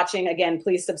for watching. Again,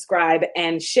 please subscribe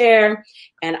and share,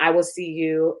 and I will see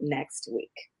you next week.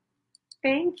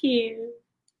 Thank you.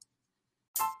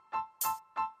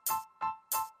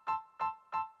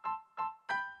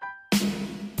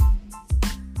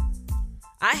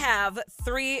 I have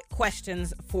 3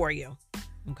 questions for you,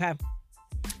 okay?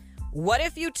 What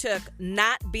if you took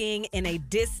not being in a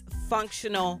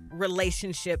dysfunctional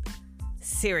relationship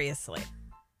seriously?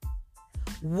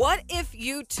 What if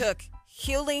you took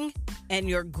healing and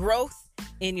your growth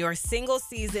in your single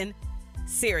season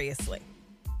seriously?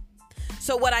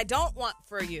 So what I don't want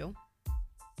for you,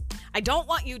 I don't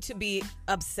want you to be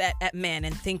upset at men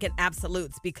and think in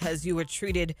absolutes because you were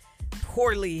treated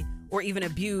poorly or even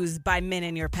abused by men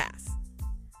in your past.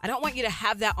 I don't want you to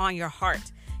have that on your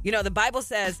heart. You know, the Bible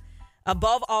says,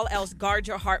 above all else, guard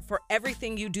your heart, for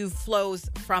everything you do flows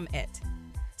from it.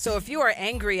 So if you are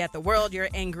angry at the world, you're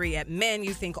angry at men,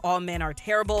 you think all men are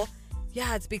terrible,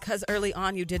 yeah, it's because early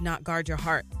on you did not guard your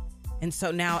heart. And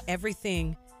so now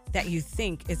everything that you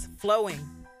think is flowing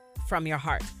from your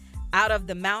heart. Out of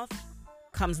the mouth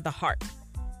comes the heart.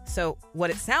 So what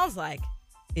it sounds like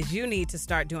is you need to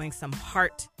start doing some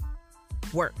heart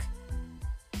work.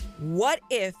 What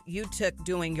if you took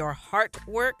doing your heart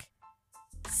work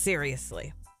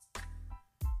seriously?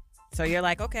 So you're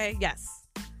like, okay, yes,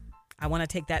 I want to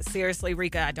take that seriously,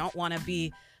 Rika. I don't want to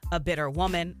be a bitter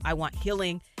woman. I want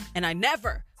healing, and I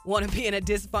never want to be in a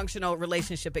dysfunctional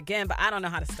relationship again, but I don't know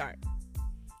how to start.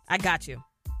 I got you.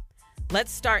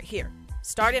 Let's start here.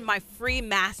 Start in my free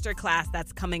masterclass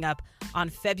that's coming up on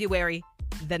February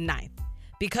the 9th.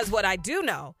 Because what I do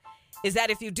know is that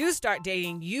if you do start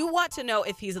dating, you want to know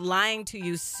if he's lying to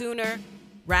you sooner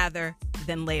rather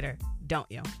than later, don't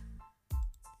you?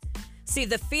 See,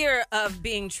 the fear of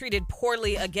being treated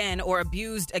poorly again or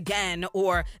abused again,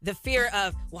 or the fear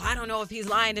of, well, I don't know if he's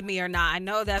lying to me or not. I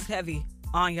know that's heavy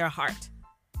on your heart.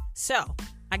 So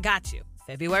I got you.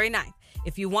 February 9th.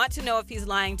 If you want to know if he's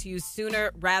lying to you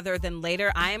sooner rather than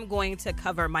later, I am going to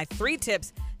cover my 3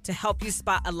 tips to help you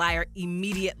spot a liar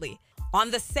immediately. On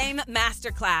the same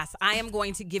masterclass, I am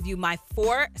going to give you my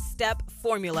 4-step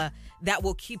formula that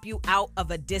will keep you out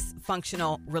of a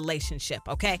dysfunctional relationship,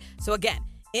 okay? So again,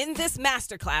 in this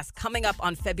masterclass coming up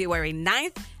on February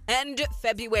 9th and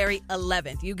February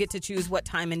 11th, you get to choose what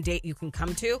time and date you can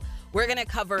come to. We're going to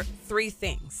cover 3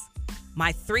 things.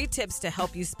 My 3 tips to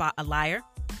help you spot a liar,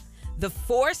 the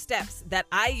 4 steps that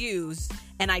I use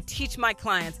and I teach my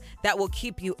clients that will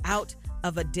keep you out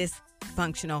of a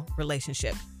dysfunctional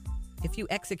relationship if you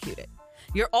execute it.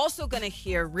 You're also going to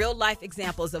hear real life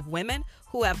examples of women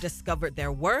who have discovered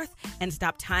their worth and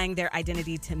stopped tying their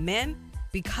identity to men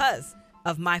because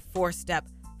of my 4-step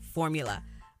formula.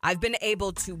 I've been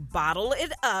able to bottle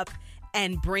it up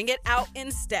and bring it out in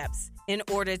steps in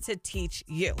order to teach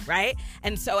you, right?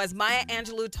 And so as Maya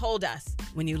Angelou told us,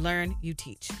 when you learn, you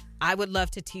teach. I would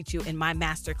love to teach you in my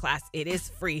masterclass. It is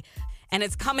free. And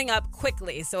it's coming up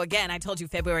quickly. So again, I told you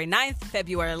February 9th,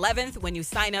 February 11th. When you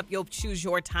sign up, you'll choose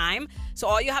your time. So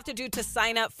all you have to do to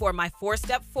sign up for my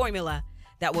 4-step formula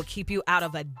that will keep you out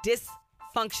of a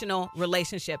dysfunctional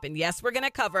relationship. And yes, we're going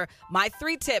to cover my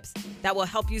 3 tips that will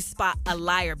help you spot a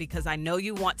liar, because I know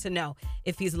you want to know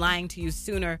if he's lying to you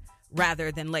sooner rather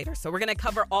than later. So we're going to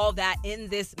cover all that in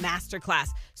this masterclass.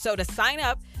 So to sign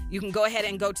up, you can go ahead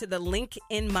and go to the link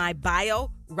in my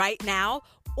bio right now,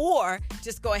 or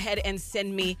just go ahead and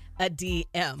send me a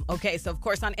DM. Okay, so of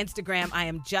course on Instagram, I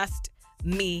am just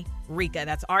me, Rika.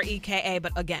 That's REKA.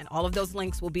 But again, all of those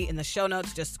links will be in the show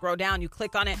notes. Just scroll down, you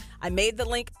click on it. I made the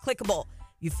link clickable.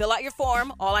 You fill out your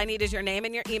form. All I need is your name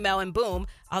and your email, and boom,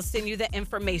 I'll send you the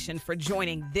information for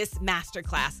joining this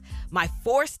masterclass, my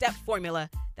 4-step formula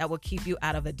that will keep you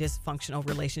out of a dysfunctional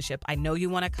relationship. I know you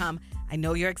want to come. I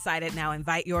know you're excited. Now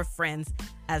invite your friends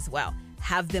as well.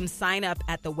 Have them sign up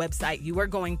at the website you are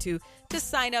going to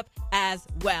sign up as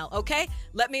well, okay?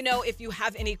 Let me know if you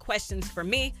have any questions for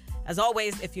me. As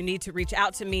always, if you need to reach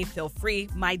out to me, feel free.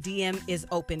 My DM is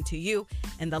open to you.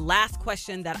 And the last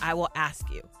question that I will ask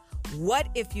you, what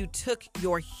if you took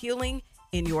your healing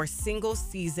in your single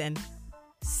season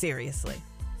seriously?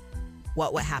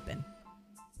 What would happen?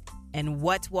 And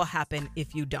what will happen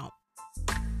if you don't?